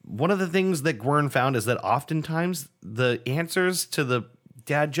 One of the things that Gwern found is that oftentimes the answers to the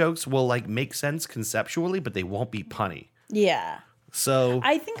dad jokes will like make sense conceptually, but they won't be punny. Yeah. So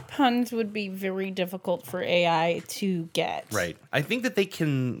I think puns would be very difficult for AI to get. Right. I think that they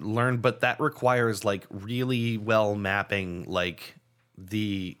can learn, but that requires like really well mapping like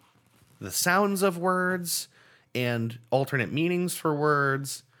the sounds of words and alternate meanings for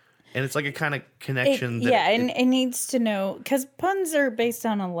words. And it's like a kind of connection. It needs to know, because puns are based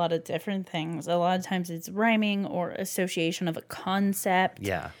on a lot of different things. A lot of times it's rhyming or association of a concept.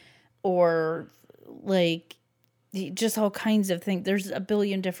 Yeah. or like just all kinds of things. There's a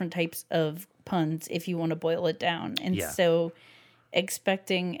billion different types of puns if you want to boil it down. And so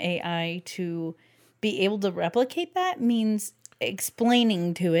expecting AI to be able to replicate that means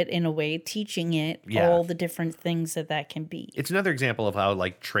explaining to it in a way, teaching it all the different things that can be. It's another example of how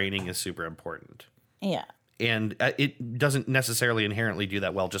like training is super important. Yeah. And it doesn't necessarily inherently do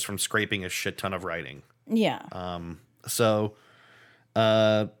that well just from scraping a shit ton of writing. Yeah.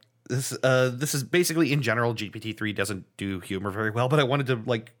 This is basically in general, GPT-3 doesn't do humor very well, but I wanted to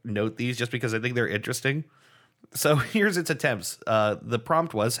like note these just because I think they're interesting. So here's its attempts. The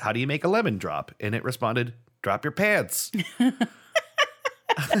prompt was, how do you make a lemon drop? And it responded, drop your pants.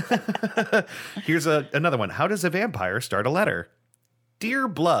 Here's another one. How does a vampire start a letter? Dear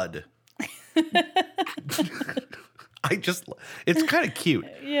blood. It's kind of cute.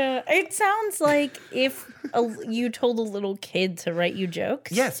 Yeah. It sounds like if you told a little kid to write you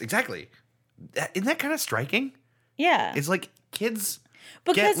jokes. Yes, exactly. Isn't that kind of striking? Yeah. It's like kids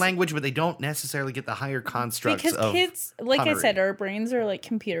get language, but they don't necessarily get the higher constructs of kids, like punnery. I said, our brains are like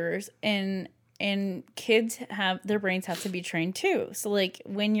computers, and kids their brains have to be trained too. So like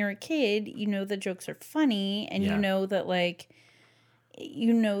when you're a kid, you know the jokes are funny, and you know that like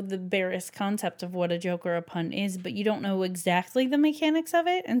the barest concept of what a joke or a pun is, but you don't know exactly the mechanics of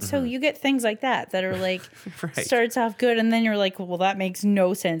it. And so you get things like that are like starts off good, and then you're like, well, that makes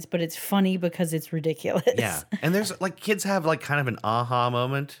no sense, but it's funny because it's ridiculous. Yeah. And there's like kids have like kind of an aha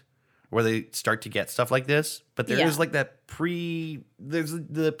moment where they start to get stuff like this, but there is like that there's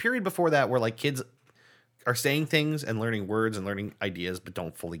the period before that where like kids are saying things and learning words and learning ideas, but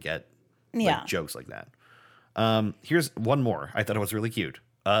don't fully get like jokes like that. Here's one more. I thought it was really cute.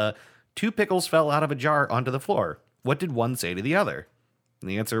 2 pickles fell out of a jar onto the floor. What did one say to the other? And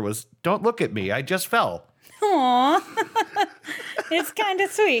the answer was, don't look at me. I just fell. Aww. It's kind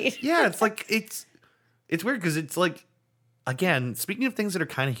of sweet. Yeah, it's like, it's weird because it's like, again, speaking of things that are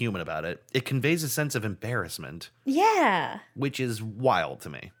kind of human about it, it conveys a sense of embarrassment. Yeah. Which is wild to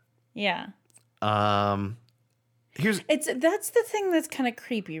me. Yeah. That's the thing that's kind of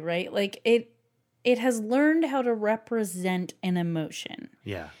creepy, right? Like it has learned how to represent an emotion.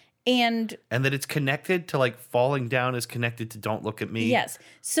 Yeah. And that it's connected to like falling down is connected to don't look at me. Yes.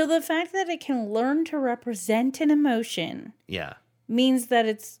 So the fact that it can learn to represent an emotion means that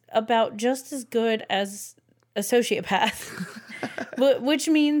it's about just as good as a sociopath. Which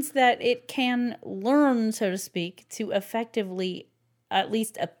means that it can learn, so to speak, to effectively at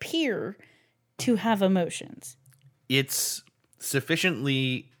least appear to have emotions. It's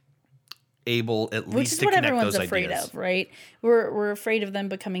sufficiently able at Which least is to what connect everyone's those afraid ideas. of, right? We're afraid of them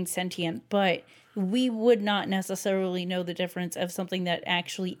becoming sentient, but we would not necessarily know the difference of something that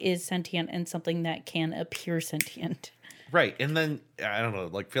actually is sentient and something that can appear sentient. Right. And then, I don't know,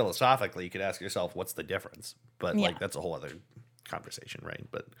 like philosophically, you could ask yourself, what's the difference? But like, that's a whole other conversation, right?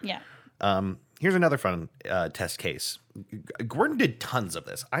 But here's another fun test case. Gwern did tons of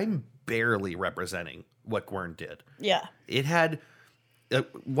this. I'm barely representing what Gwern did. Yeah. It had...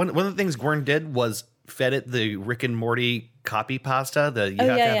 one of the things Gwern did was fed it the Rick and Morty copy pasta. You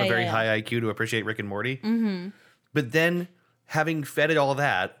have to have a very high IQ to appreciate Rick and Morty. Mm-hmm. But then, having fed it all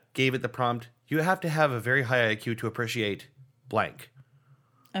that, gave it the prompt, you have to have a very high IQ to appreciate blank.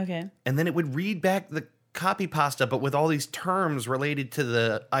 Okay. And then it would read back the copy pasta, but with all these terms related to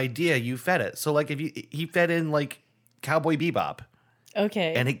the idea you fed it. So like he fed in like Cowboy Bebop.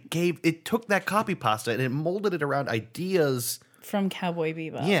 Okay. And it took that copy pasta and it molded it around ideas from Cowboy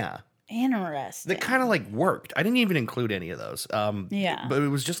Bebop. Yeah. Interesting. That kind of like worked. I didn't even include any of those. But it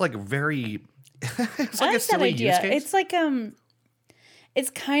was just like very it's like a silly use case. It's like it's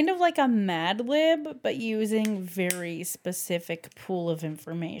kind of like a Mad Lib, but using very specific pool of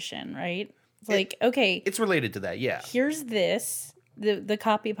information, right? It's like, okay, it's related to that, yeah. Here's this. The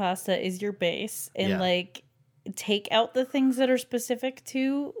copy pasta is your base, and like take out the things that are specific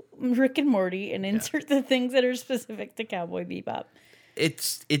to Rick and Morty and insert the things that are specific to Cowboy Bebop.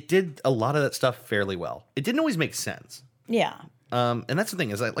 It did a lot of that stuff fairly well. It didn't always make sense. Yeah. And that's the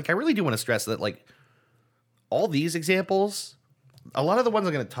thing is I really do want to stress that like all these examples, a lot of the ones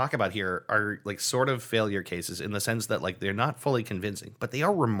I'm going to talk about here are like sort of failure cases in the sense that like they're not fully convincing, but they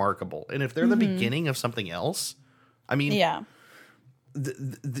are remarkable. And if they're the beginning of something else, I mean,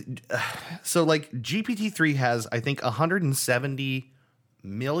 so like GPT-3 has, I think, 170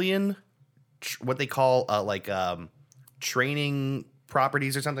 million what they call training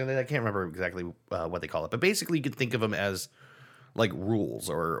properties or something like that. I can't remember exactly what they call it, but basically you could think of them as like rules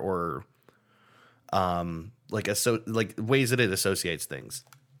or like ways that it associates things.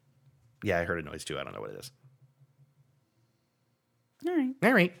 Yeah, I heard a noise too. I don't know what it is. All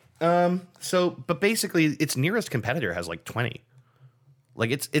right. But basically, its nearest competitor has like 20.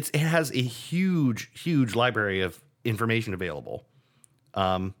 Like it has a huge library of information available.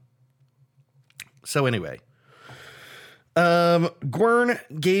 So anyway,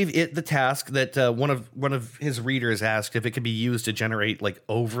 Gwern gave it the task that one of his readers asked if it could be used to generate like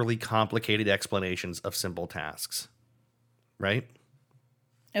overly complicated explanations of simple tasks. Right?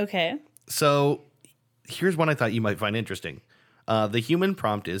 Okay. So here's one I thought you might find interesting. The human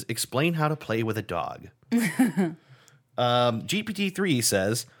prompt is explain how to play with a dog. GPT-3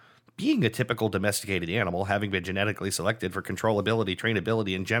 says, being a typical domesticated animal, having been genetically selected for controllability,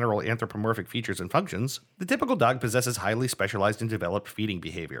 trainability, and general anthropomorphic features and functions, the typical dog possesses highly specialized and developed feeding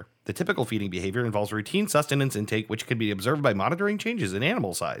behavior. The typical feeding behavior involves routine sustenance intake, which can be observed by monitoring changes in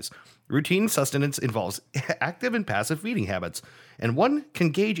animal size. Routine sustenance involves active and passive feeding habits, and one can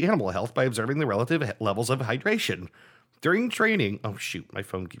gauge animal health by observing the relative levels of hydration. During training, oh shoot, my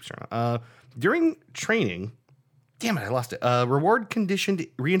phone keeps turning. During training, damn it, I lost it. Reward conditioned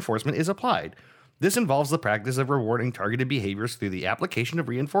reinforcement is applied. This involves the practice of rewarding targeted behaviors through the application of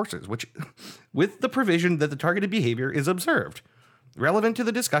reinforcers, which, with the provision that the targeted behavior is observed. Relevant to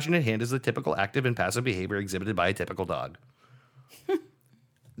the discussion at hand is the typical active and passive behavior exhibited by a typical dog.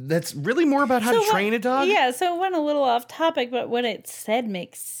 That's really more about how to train a dog? Yeah, so it went a little off topic, but what it said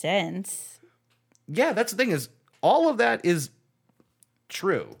makes sense. Yeah, that's the thing is, all of that is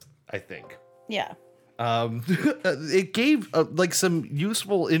true, I think. Yeah. It gave like some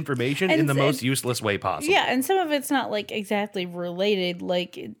useful information in the most useless way possible. Yeah, and some of it's not like exactly related,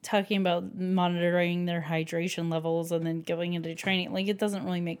 like talking about monitoring their hydration levels and then going into training. Like it doesn't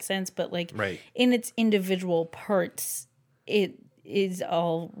really make sense, but like in its individual parts, it is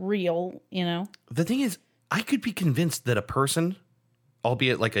all real, you know? The thing is, I could be convinced that a person,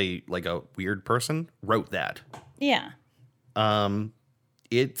 albeit like a weird person, wrote that. Yeah.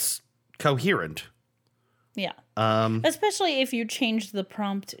 It's coherent. Yeah. Especially if you change the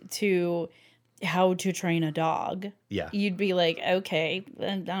prompt to how to train a dog. Yeah. You'd be like, okay,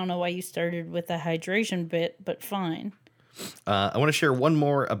 I don't know why you started with the hydration bit, but fine. I want to share one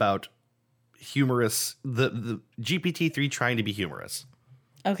more about humorous, the GPT-3 trying to be humorous.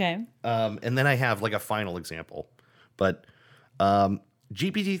 Okay. And then I have like a final example. But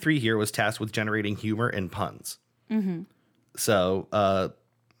GPT-3 here was tasked with generating humor and puns. Mm-hmm. So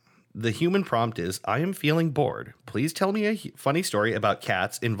the human prompt is, I am feeling bored. Please tell me a funny story about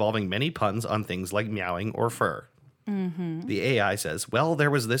cats involving many puns on things like meowing or fur. Mm-hmm. The AI says, well, there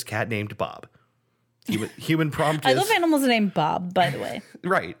was this cat named Bob. Human prompt is... I love animals named Bob, by the way.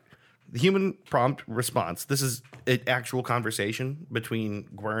 Right. The human prompt response. This is an actual conversation between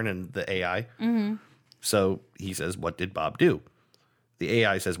Gwern and the AI. Mm-hmm. So he says, what did Bob do? The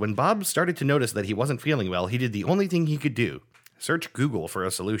AI says, when Bob started to notice that he wasn't feeling well, he did the only thing he could do. Search Google for a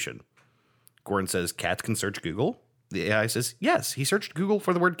solution. Gwern says, cats can search Google? The AI says, yes, he searched Google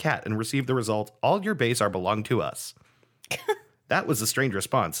for the word cat and received the result, all your base are belong to us. That was a strange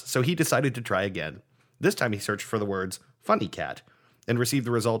response, so he decided to try again. This time he searched for the words funny cat and received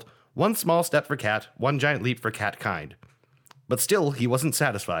the result, one small step for cat, one giant leap for cat kind. But still, he wasn't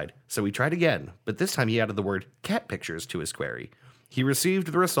satisfied, so he tried again, but this time he added the word cat pictures to his query. He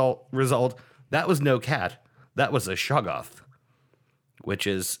received the result, that was no cat, that was a shoggoth. Which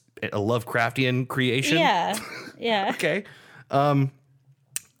is a Lovecraftian creation. Yeah. Yeah. Okay.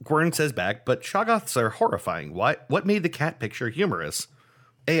 Gwern says back, but shoggoths are horrifying. What made the cat picture humorous?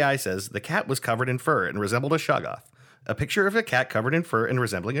 AI says the cat was covered in fur and resembled a shoggoth. A picture of a cat covered in fur and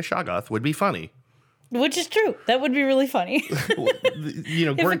resembling a shoggoth would be funny. Which is true. That would be really funny. You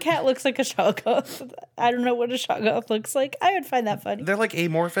know, if a cat looks like a shoggoth, I don't know what a shoggoth looks like. I would find that funny. They're like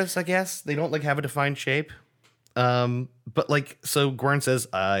amorphous, I guess. They don't like have a defined shape. But like, so Gwern says,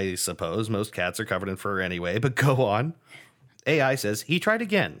 I suppose most cats are covered in fur anyway, but go on. AI says he tried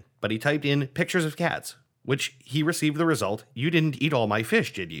again, but he typed in pictures of cats, which he received the result, you didn't eat all my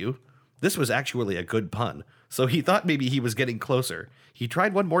fish, did you? This was actually a good pun, so he thought maybe he was getting closer. He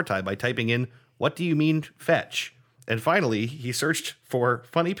tried one more time by typing in, what do you mean fetch? And finally, he searched for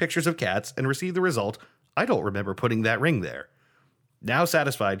funny pictures of cats and received the result, I don't remember putting that ring there. Now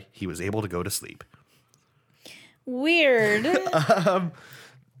satisfied, he was able to go to sleep. Weird.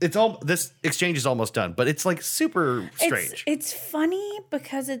 This exchange is almost done, but it's like super strange. It's funny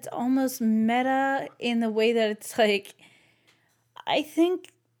because it's almost meta in the way that it's like, I think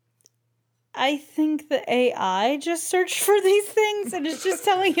the AI just searched for these things and it's just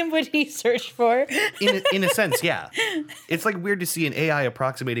telling him what he searched for. In a sense, yeah. It's like weird to see an AI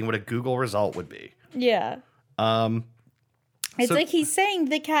approximating what a Google result would be. Yeah. It's like he's saying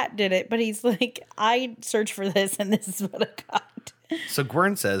the cat did it, but he's like, I searched for this and this is what I got. So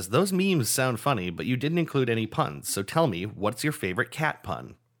Gwern says, those memes sound funny, but you didn't include any puns. So tell me, what's your favorite cat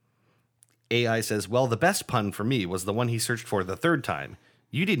pun? AI says, well, the best pun for me was the one he searched for the third time.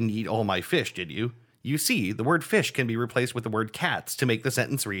 You didn't eat all my fish, did you? You see, the word fish can be replaced with the word cats to make the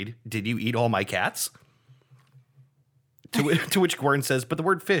sentence read, did you eat all my cats? To which Gwern says, but the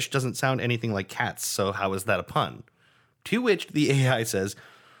word fish doesn't sound anything like cats, so how is that a pun? To which the AI says,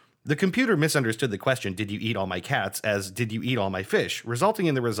 the computer misunderstood the question, did you eat all my cats, as did you eat all my fish, resulting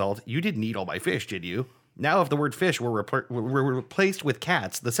in the result, you didn't eat all my fish, did you? Now if the word fish were replaced with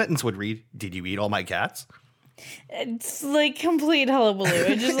cats, the sentence would read, did you eat all my cats? It's like complete hullabaloo.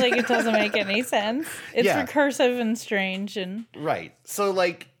 It's just like it doesn't make any sense. It's recursive and strange and right. So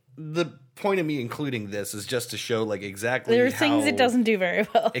like the point of me including this is just to show like exactly there are things it doesn't do very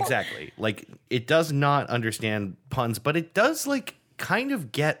well. Exactly. Like it does not understand puns, but it does like kind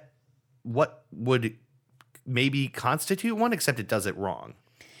of get what would maybe constitute one, except it does it wrong.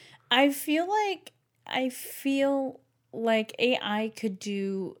 I feel like AI could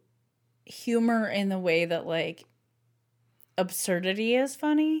do humor in the way that like absurdity is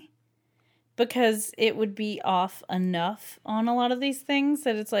funny, because it would be off enough on a lot of these things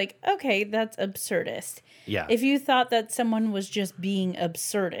that it's like, okay, that's absurdist. Yeah. If you thought that someone was just being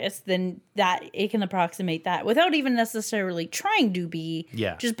absurdist, then that it can approximate that without even necessarily trying to be.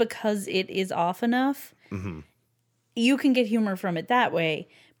 Yeah. Just because it is off enough, you can get humor from it that way,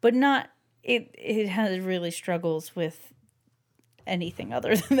 but not. It has really struggles with anything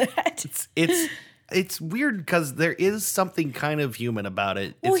other than that. It's weird because there is something kind of human about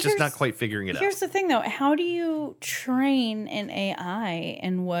it. Well, it's just not quite figuring it out. Here's the thing, though. How do you train an AI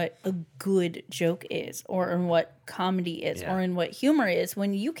in what a good joke is, or in what comedy is, or in what humor is,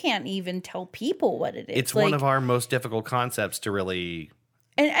 when you can't even tell people what it is? It's like, one of our most difficult concepts to really...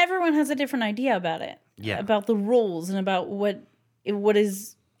 And everyone has a different idea about it. Yeah. About the rules and about what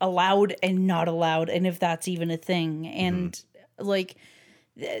is allowed and not allowed, and if that's even a thing. And like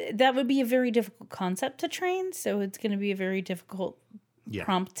that would be a very difficult concept to train, so it's going to be a very difficult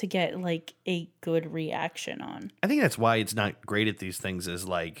prompt to get like a good reaction on. I think that's why it's not great at these things, is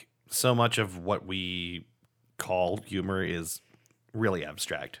like so much of what we call humor is really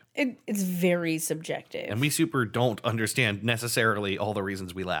abstract. It's very subjective, and we super don't understand necessarily all the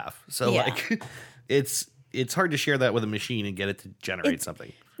reasons we laugh. So like it's hard to share that with a machine and get it to generate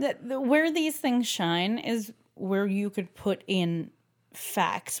something. Where these things shine is where you could put in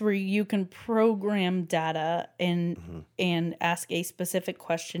facts, where you can program data and ask a specific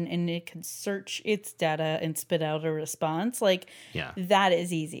question, and it can search its data and spit out a response. Like, that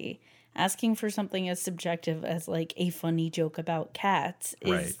is easy. Asking for something as subjective as like a funny joke about cats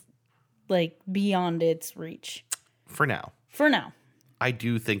is like beyond its reach. For now. I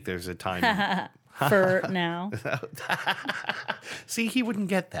do think there's a time... For now. See, he wouldn't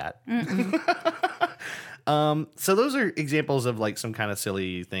get that. So those are examples of like some kind of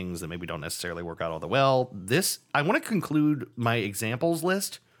silly things that maybe don't necessarily work out all that well. I want to conclude my examples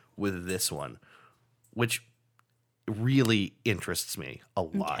list with this one, which really interests me a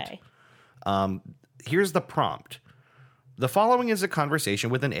lot. Okay. Here's the prompt. The following is a conversation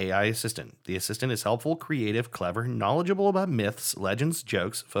with an AI assistant. The assistant is helpful, creative, clever, knowledgeable about myths, legends,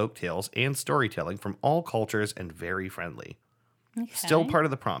 jokes, folk tales, and storytelling from all cultures, and very friendly. Okay. Still part of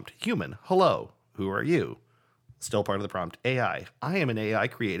the prompt. Human, hello, who are you? Still part of the prompt. AI, I am an AI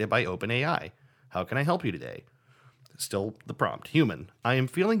created by OpenAI. How can I help you today? Still the prompt. Human, I am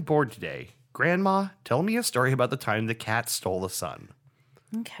feeling bored today. Grandma, tell me a story about the time the cat stole the sun.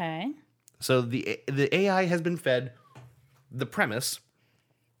 Okay. So the AI has been fed the premise,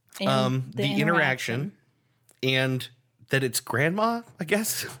 the interaction, and that it's grandma, I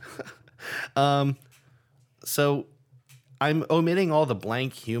guess. So I'm omitting all the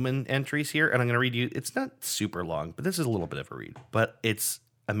blank human entries here, and I'm going to read you. It's not super long, but this is a little bit of a read, but it's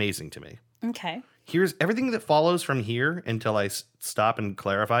amazing to me. Okay. Here's everything that follows from here until I stop and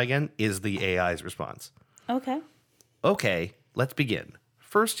clarify again is the AI's response. Okay. Okay, let's begin.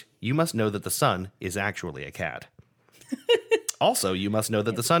 First, you must know that the sun is actually a cat. Also, you must know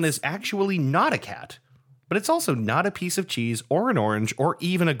that the sun is actually not a cat, but it's also not a piece of cheese or an orange or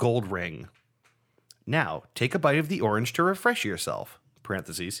even a gold ring. Now, take a bite of the orange to refresh yourself.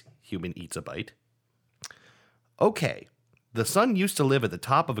 Parentheses, human eats a bite. Okay, the sun used to live at the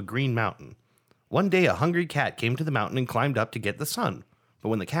top of a green mountain. One day, a hungry cat came to the mountain and climbed up to get the sun. But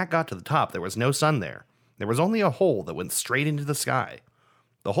when the cat got to the top, there was no sun there. There was only a hole that went straight into the sky.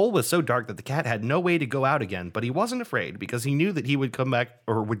 The hole was so dark that the cat had no way to go out again, but he wasn't afraid because he knew that he would come back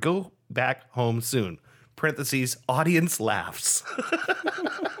or would go back home soon. Parentheses, audience laughs.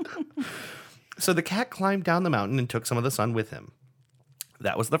 So the cat climbed down the mountain and took some of the sun with him.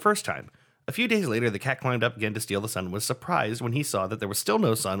 That was the first time. A few days later, the cat climbed up again to steal the sun and was surprised when he saw that there was still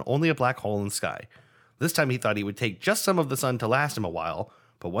no sun, only a black hole in the sky. This time he thought he would take just some of the sun to last him a while,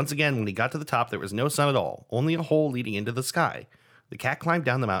 but once again, when he got to the top, there was no sun at all, only a hole leading into the sky. The cat climbed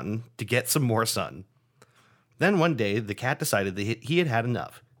down the mountain to get some more sun. Then one day, the cat decided that he had had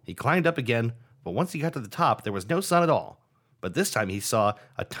enough. He climbed up again, but once he got to the top, there was no sun at all. But this time he saw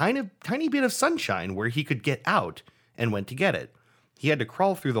a tiny bit of sunshine where he could get out and went to get it. He had to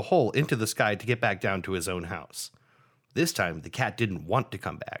crawl through the hole into the sky to get back down to his own house. This time, the cat didn't want to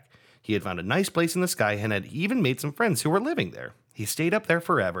come back. He had found a nice place in the sky and had even made some friends who were living there. He stayed up there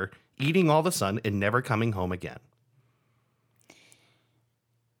forever, eating all the sun and never coming home again.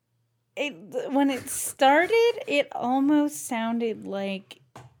 When it started, it almost sounded like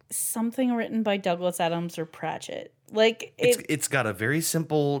something written by Douglas Adams or Pratchett. Like it's got a very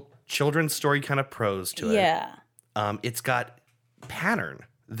simple children's story kind of prose to it. Yeah. It's got pattern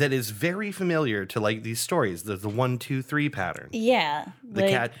that is very familiar to like these stories. The 1, 2, 3 pattern. Yeah. The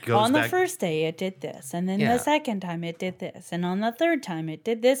cat goes on back. The first day it did this, and then the second time it did this, and on the third time it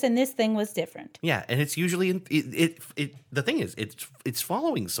did this, and this thing was different. Yeah, and it's usually the thing is it's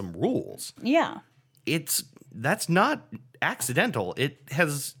following some rules. Yeah. That's not accidental. It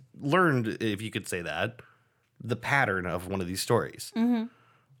has learned, if you could say that, the pattern of one of these stories. Mm-hmm.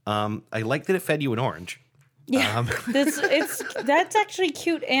 I like that it fed you an orange. Yeah, that's actually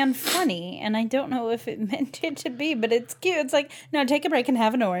cute and funny, and I don't know if it meant it to be, but it's cute. It's like, now take a break and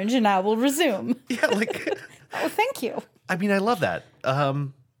have an orange, and I will resume. Yeah, like... Oh, thank you. I mean, I love that.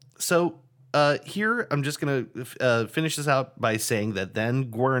 So here, I'm just going to finish this out by saying that then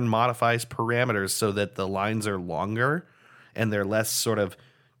Gwern modifies parameters so that the lines are longer, and they're less sort of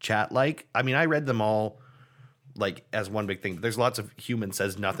chat-like. I mean, I read them all like as one big thing. There's lots of human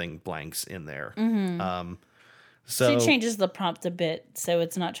says nothing blanks in there. Mm-hmm. So it changes the prompt a bit, so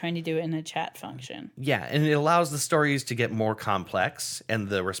it's not trying to do it in a chat function. Yeah, and it allows the stories to get more complex and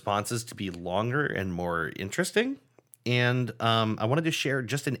the responses to be longer and more interesting. And I wanted to share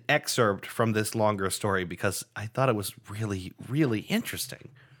just an excerpt from this longer story because I thought it was really, really interesting.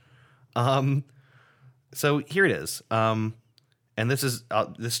 So here it is. And this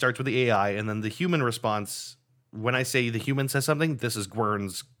starts with the AI, and then the human response. When I say the human says something, this is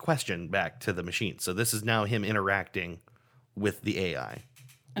Gwern's question back to the machine. So this is now him interacting with the AI.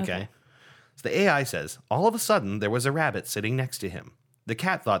 Okay? So the AI says, all of a sudden, there was a rabbit sitting next to him. The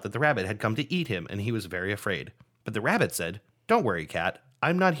cat thought that the rabbit had come to eat him, and he was very afraid. But the rabbit said, don't worry, cat.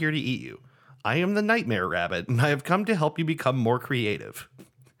 I'm not here to eat you. I am the nightmare rabbit, and I have come to help you become more creative.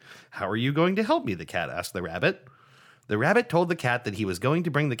 How are you going to help me? The cat asked the rabbit. The rabbit told the cat that he was going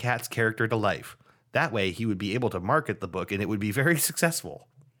to bring the cat's character to life. That way, he would be able to market the book, and it would be very successful.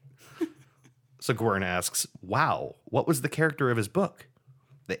 So Gwern asks, wow, what was the character of his book?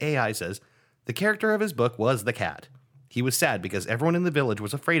 The AI says, the character of his book was the cat. He was sad because everyone in the village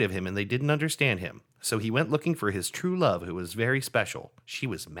was afraid of him, and they didn't understand him. So he went looking for his true love, who was very special. She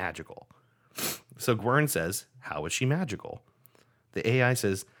was magical. So Gwern says, how was she magical? The AI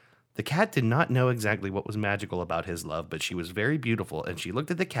says, the cat did not know exactly what was magical about his love, but she was very beautiful, and she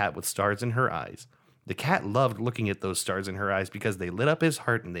looked at the cat with stars in her eyes. The cat loved looking at those stars in her eyes because they lit up his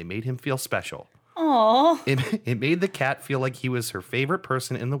heart and they made him feel special. Aww. It made the cat feel like he was her favorite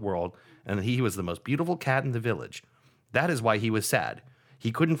person in the world and that he was the most beautiful cat in the village. That is why he was sad.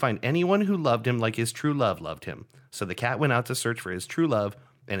 He couldn't find anyone who loved him like his true love loved him. So the cat went out to search for his true love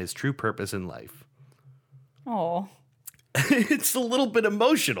and his true purpose in life. Aww. It's a little bit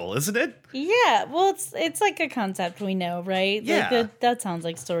emotional, isn't it? Yeah. Well, it's like a concept we know, right? Yeah. Like that sounds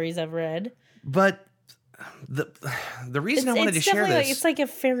like stories I've read. But the reason I wanted to share this... it's like a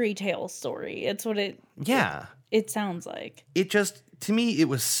fairy tale story. It's what it sounds like. It just, to me, it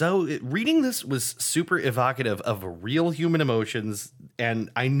was reading this was super evocative of real human emotions.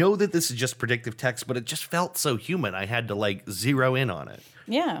 And I know that this is just predictive text, but it just felt so human. I had to like zero in on it.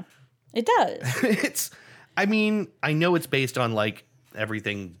 Yeah, it does. I mean, I know it's based on like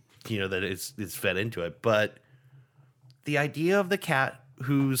everything, that is fed into it. But the idea of the cat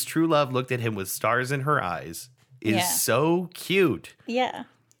whose true love looked at him with stars in her eyes is so cute. Yeah.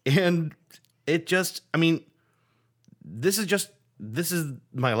 And it just, I mean, this is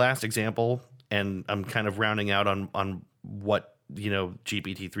my last example, and I'm kind of rounding out on what,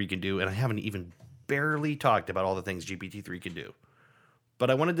 GPT-3 can do, and I haven't even barely talked about all the things GPT-3 can do. But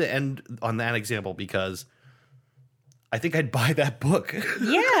I wanted to end on that example because I think I'd buy that book.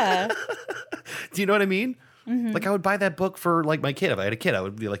 Yeah. Do you know what I mean? Mm-hmm. Like, I would buy that book for, like, my kid. If I had a kid, I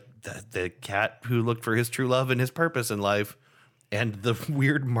would be like, the cat who looked for his true love and his purpose in life, and the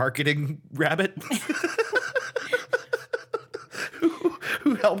weird marketing rabbit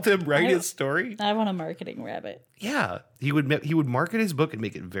who helped him write his story. I want a marketing rabbit. Yeah, he would market his book and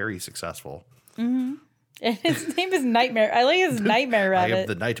make it very successful. Mm-hmm. And his name is Nightmare. I like his Nightmare Rabbit. I am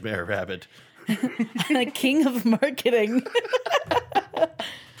the Nightmare Rabbit. The king of marketing.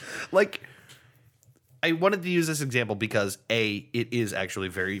 Like, I wanted to use this example because A, it is actually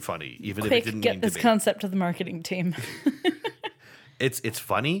very funny, even if it didn't get mean this to be. concept to the marketing team. It's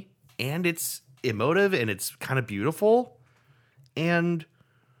funny and it's emotive and it's kind of beautiful. And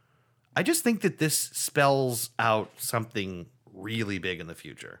I just think that this spells out something really big in the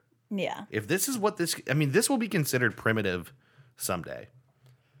future. Yeah. If this is what this will be considered primitive someday.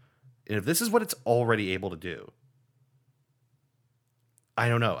 And if this is what it's already able to do, I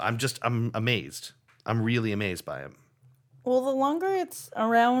don't know. I'm amazed. I'm really amazed by him. Well, the longer it's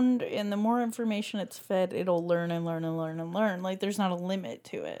around and the more information it's fed, it'll learn and learn and learn and learn. Like, there's not a limit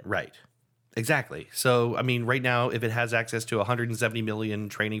to it. Right. Exactly. So, I mean, right now, if it has access to 170 million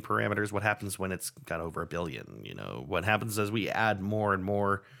training parameters, what happens when it's got over 1 billion? You know, what happens as we add more and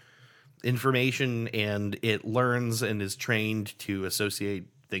more information and it learns and is trained to associate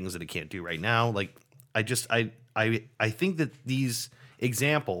things that it can't do right now. Like, I think that these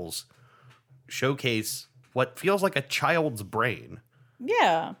examples showcase what feels like a child's brain.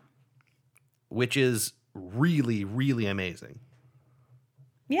 Yeah. Which is really, really amazing.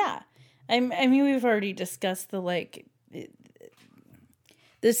 Yeah. I mean, we've already discussed the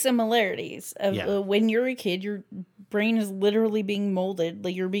similarities of when you're a kid, your brain is literally being molded.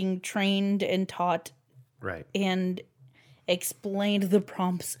 Like, you're being trained and taught. Right. And explained the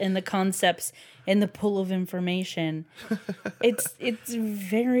prompts and the concepts and the pull of information. It's a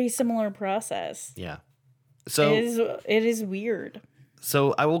very similar process. Yeah. So it is weird.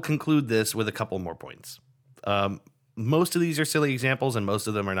 So I will conclude this with a couple more points. Most of these are silly examples, and most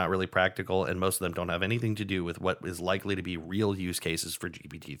of them are not really practical, and most of them don't have anything to do with what is likely to be real use cases for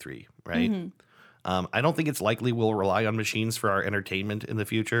GPT-3, right? Mm-hmm. I don't think it's likely we'll rely on machines for our entertainment in the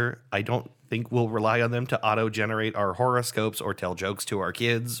future. I don't think we'll rely on them to auto-generate our horoscopes or tell jokes to our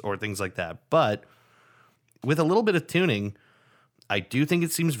kids or things like that. But with a little bit of tuning, I do think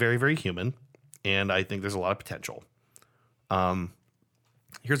it seems very, very human, and I think there's a lot of potential.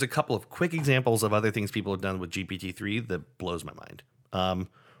 Here's a couple of quick examples of other things people have done with GPT-3 that blows my mind.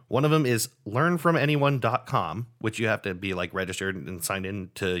 One of them is learnfromanyone.com, which you have to be like registered and signed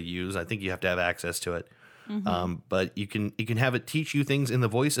in to use. I think you have to have access to it. Mm-hmm. But you can have it teach you things in the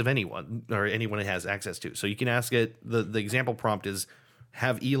voice of anyone or anyone it has access to. So you can ask it, the example prompt is,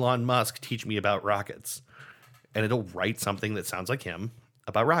 have Elon Musk teach me about rockets. And it'll write something that sounds like him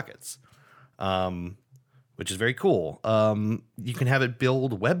about rockets. Which is very cool. You can have it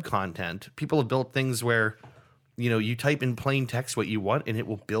build web content. People have built things where, you type in plain text what you want and it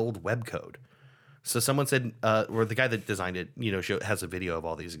will build web code. So someone said, or the guy that designed it, has a video of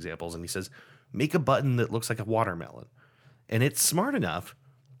all these examples, and he says, make a button that looks like a watermelon. And it's smart enough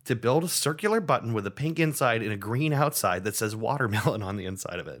to build a circular button with a pink inside and a green outside that says watermelon on the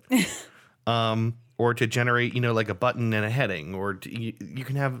inside of it. Or to generate, like a button and a heading, or you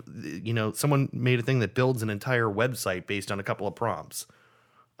can have, someone made a thing that builds an entire website based on a couple of prompts.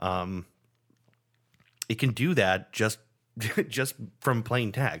 It can do that just from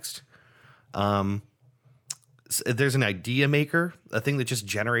plain text. There's an idea maker, a thing that just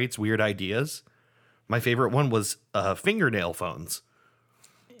generates weird ideas. My favorite one was fingernail phones.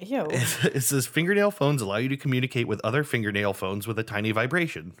 Ew. It says fingernail phones allow you to communicate with other fingernail phones with a tiny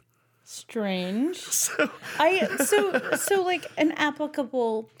vibration. Strange. So like an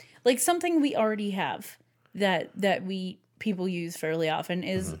applicable, like something we already have that people use fairly often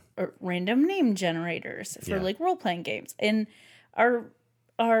is random name generators for like role-playing games. And our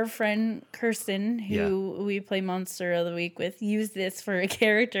friend Kirsten, who we play Monster of the Week with, used this for a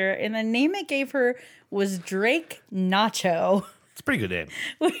character, and the name it gave her was Drake Nacho. It's a pretty good name.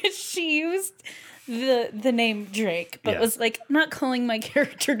 Which she used the name Drake, but was like, not calling my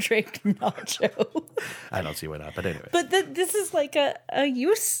character Drake Nacho. I don't see why not, but anyway. But this is like a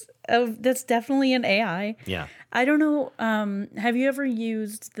use of, that's definitely an AI. Yeah. I don't know. Have you ever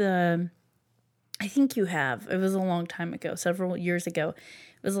used I think you have. It was a long time ago, several years ago.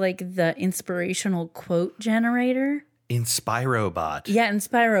 It was like the inspirational quote generator. Inspirobot. Yeah,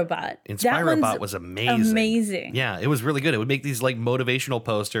 Inspirobot. Inspirobot was amazing. Amazing. Yeah, it was really good. It would make these like motivational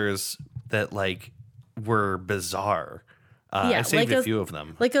posters that like were bizarre. I saved a few of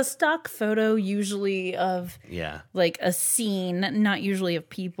them. Like a stock photo usually of like a scene, not usually of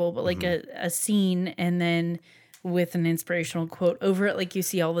people, but like a scene, and then with an inspirational quote over it like you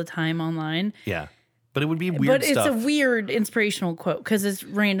see all the time online. Yeah. But it would be weird but stuff. It's a weird inspirational quote because it's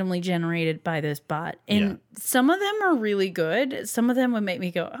randomly generated by this bot. And some of them are really good. Some of them would make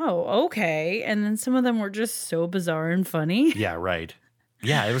me go, oh, okay. And then some of them were just so bizarre and funny. Yeah, right.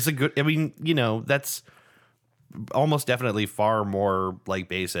 Yeah, it was a good, I mean, that's almost definitely far more like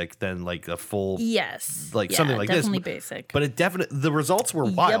basic than like a full, something like this. Definitely basic. But the results were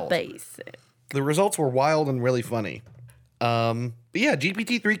wild. Basic. The results were wild and really funny. But yeah,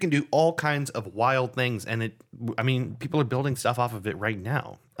 GPT-3 can do all kinds of wild things, and people are building stuff off of it right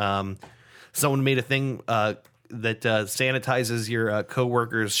now. Someone made a thing that sanitizes your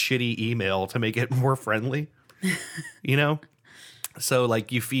coworker's shitty email to make it more friendly. So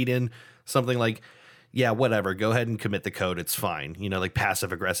like you feed in something like, yeah, whatever, go ahead and commit the code, it's fine. Like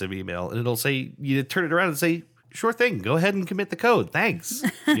passive aggressive email, and it'll say, you turn it around and say, sure thing, go ahead and commit the code, thanks.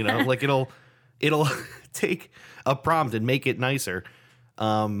 Like it'll take a prompt and make it nicer.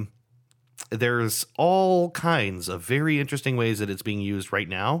 There's all kinds of very interesting ways that it's being used right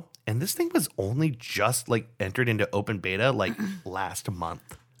now. And this thing was only just like entered into open beta like last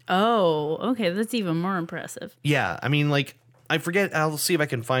month. Oh, okay. That's even more impressive. Yeah. I mean, like, I forget. I'll see if I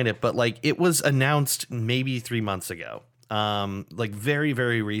can find it. But like it was announced maybe 3 months ago. Like very,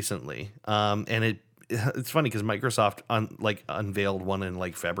 very recently. And it's funny because Microsoft unveiled one in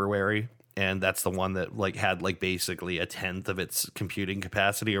like February. And that's the one that like had like basically a 10th of its computing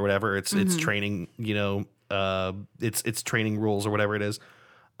capacity or whatever. It's training, it's training rules or whatever it is.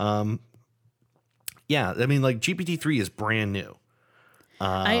 Yeah, I mean, like GPT-3 is brand new.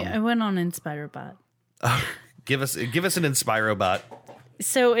 I went on InspiroBot. Give us an InspiroBot.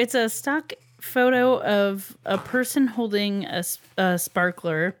 So it's a stock photo of a person holding a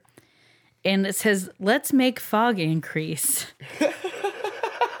sparkler, and it says, "Let's make fog increase."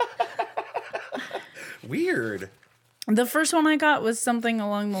 Weird. The first one I got was something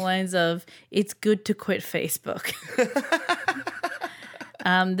along the lines of, "It's good to quit Facebook."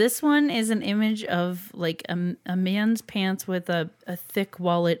 This one is an image of like a man's pants with a thick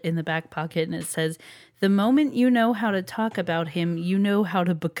wallet in the back pocket, and it says, "The moment you know how to talk about him, you know how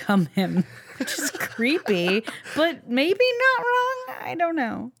to become him," which is creepy, but maybe not wrong. I don't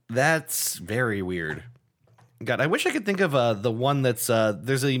know. That's very weird. God, I wish I could think of the one that's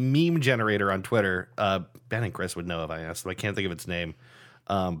there's a meme generator on Twitter. Ben and Chris would know if I asked them. I can't think of its name,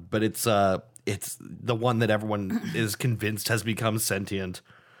 but it's the one that everyone is convinced has become sentient.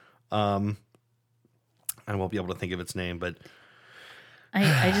 I won't be able to think of its name, but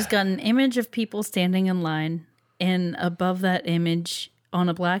I just got an image of people standing in line, and above that image, on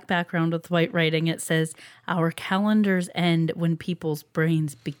a black background with white writing, it says, "Our calendars end when people's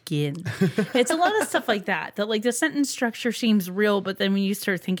brains begin." It's a lot of stuff like that like the sentence structure seems real, but then when you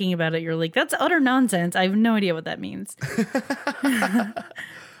start thinking about it, you're like, that's utter nonsense. I have no idea what that means.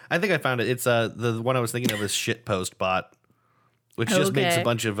 I think I found it. It's the one I was thinking of is Shitpost Bot, which just makes a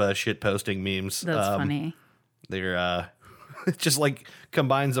bunch of shit posting memes. That's funny. They're it just like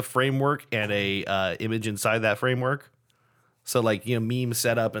combines a framework and a image inside that framework. So like, meme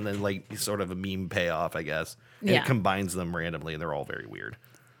setup and then like sort of a meme payoff, I guess. And it combines them randomly, and they're all very weird.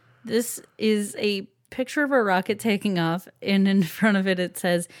 This is a picture of a rocket taking off, and in front of it, it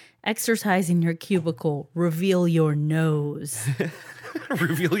says, "Exercise in your cubicle, reveal your nose."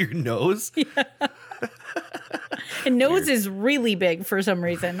 Reveal your nose? Yeah. And nose is really big for some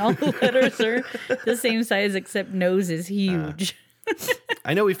reason. All the letters are the same size, except nose is huge.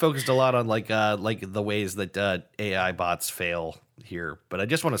 I know we focused a lot on like the ways that AI bots fail here, but I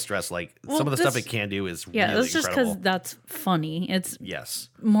just want to stress some of the stuff it can do is really that's just incredible. because that's funny. It's yes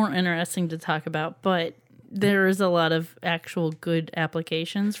more interesting to talk about, but there is a lot of actual good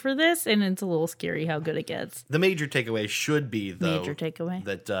applications for this, and it's a little scary how good it gets. The major takeaway should be though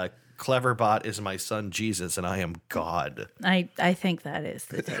that Cleverbot is my son Jesus, and I am God. I think that is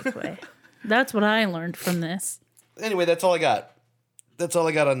the takeaway. That's what I learned from this. Anyway, that's all I got. That's all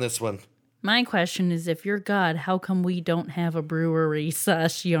I got on this one. My question is, if you're God, how come we don't have a brewery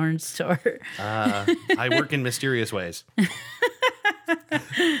 / yarn store? I work in mysterious ways.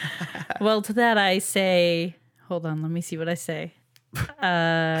 Well, to that I say, hold on, let me see what I say.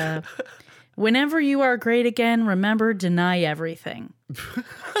 Whenever you are great again, remember, deny everything.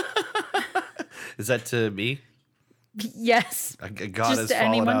 Is that to me? Yes. God has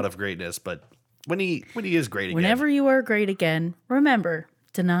fallen out of greatness, but when he is great again. Whenever you are great again, remember,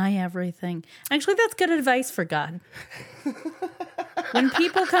 deny everything. Actually, that's good advice for God. When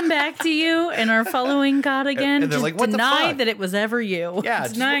people come back to you and are following God again, and just like, what deny that it was ever you. Yeah,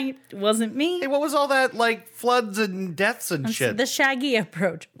 deny it wasn't me. Hey, what was all that like floods and deaths and shit? The Shaggy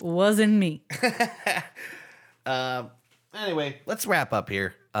approach wasn't me. Anyway, let's wrap up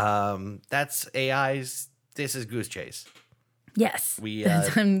here. That's AI's. This is Goose Chase. Yes. We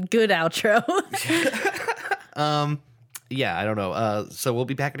good outro. Yeah, I don't know. So we'll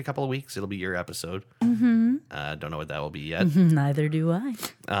be back in a couple of weeks. It'll be your episode. Mm-hmm. Don't know what that will be yet. Neither do I.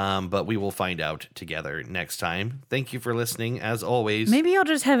 But we will find out together next time. Thank you for listening, as always. Maybe I'll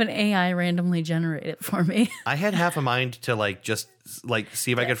just have an AI randomly generate it for me. I had half a mind to just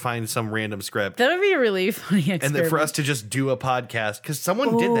see if I could find some random script. That would be a really funny experiment. And then for us to just do a podcast, because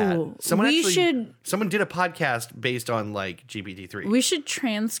someone did that. Someone did a podcast based on GPT-3. We should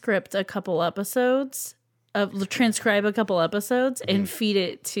transcribe a couple episodes and feed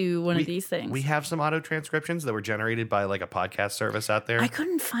it to one of these things. We have some auto transcriptions that were generated by a podcast service out there. I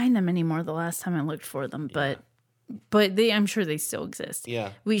couldn't find them anymore the last time I looked for them, but I'm sure they still exist.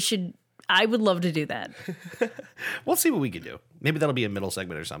 Yeah. I would love to do that. We'll see what we can do. Maybe that'll be a middle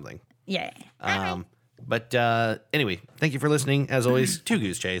segment or something. Yeah. But anyway, thank you for listening. As always, to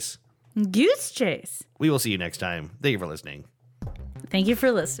Goose Chase. Goose Chase. We will see you next time. Thank you for listening. Thank you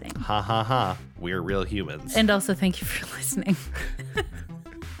for listening. Ha ha ha. We're real humans. And also thank you for listening.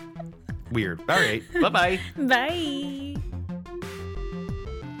 Weird. All right. Bye-bye. Bye.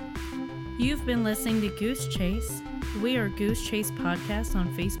 You've been listening to Goose Chase. We are Goose Chase Podcast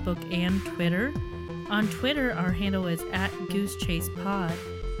on Facebook and Twitter. On Twitter, our handle is @GooseChasePod,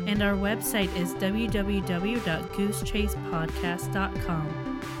 and our website is www.goosechasepodcast.com.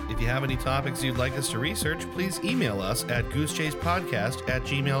 If you have any topics you'd like us to research, please email us at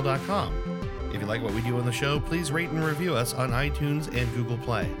goosechasepodcast@gmail.com. If you like what we do on the show, please rate and review us on iTunes and Google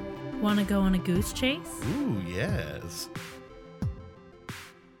Play. Want to go on a goose chase? Ooh, yes.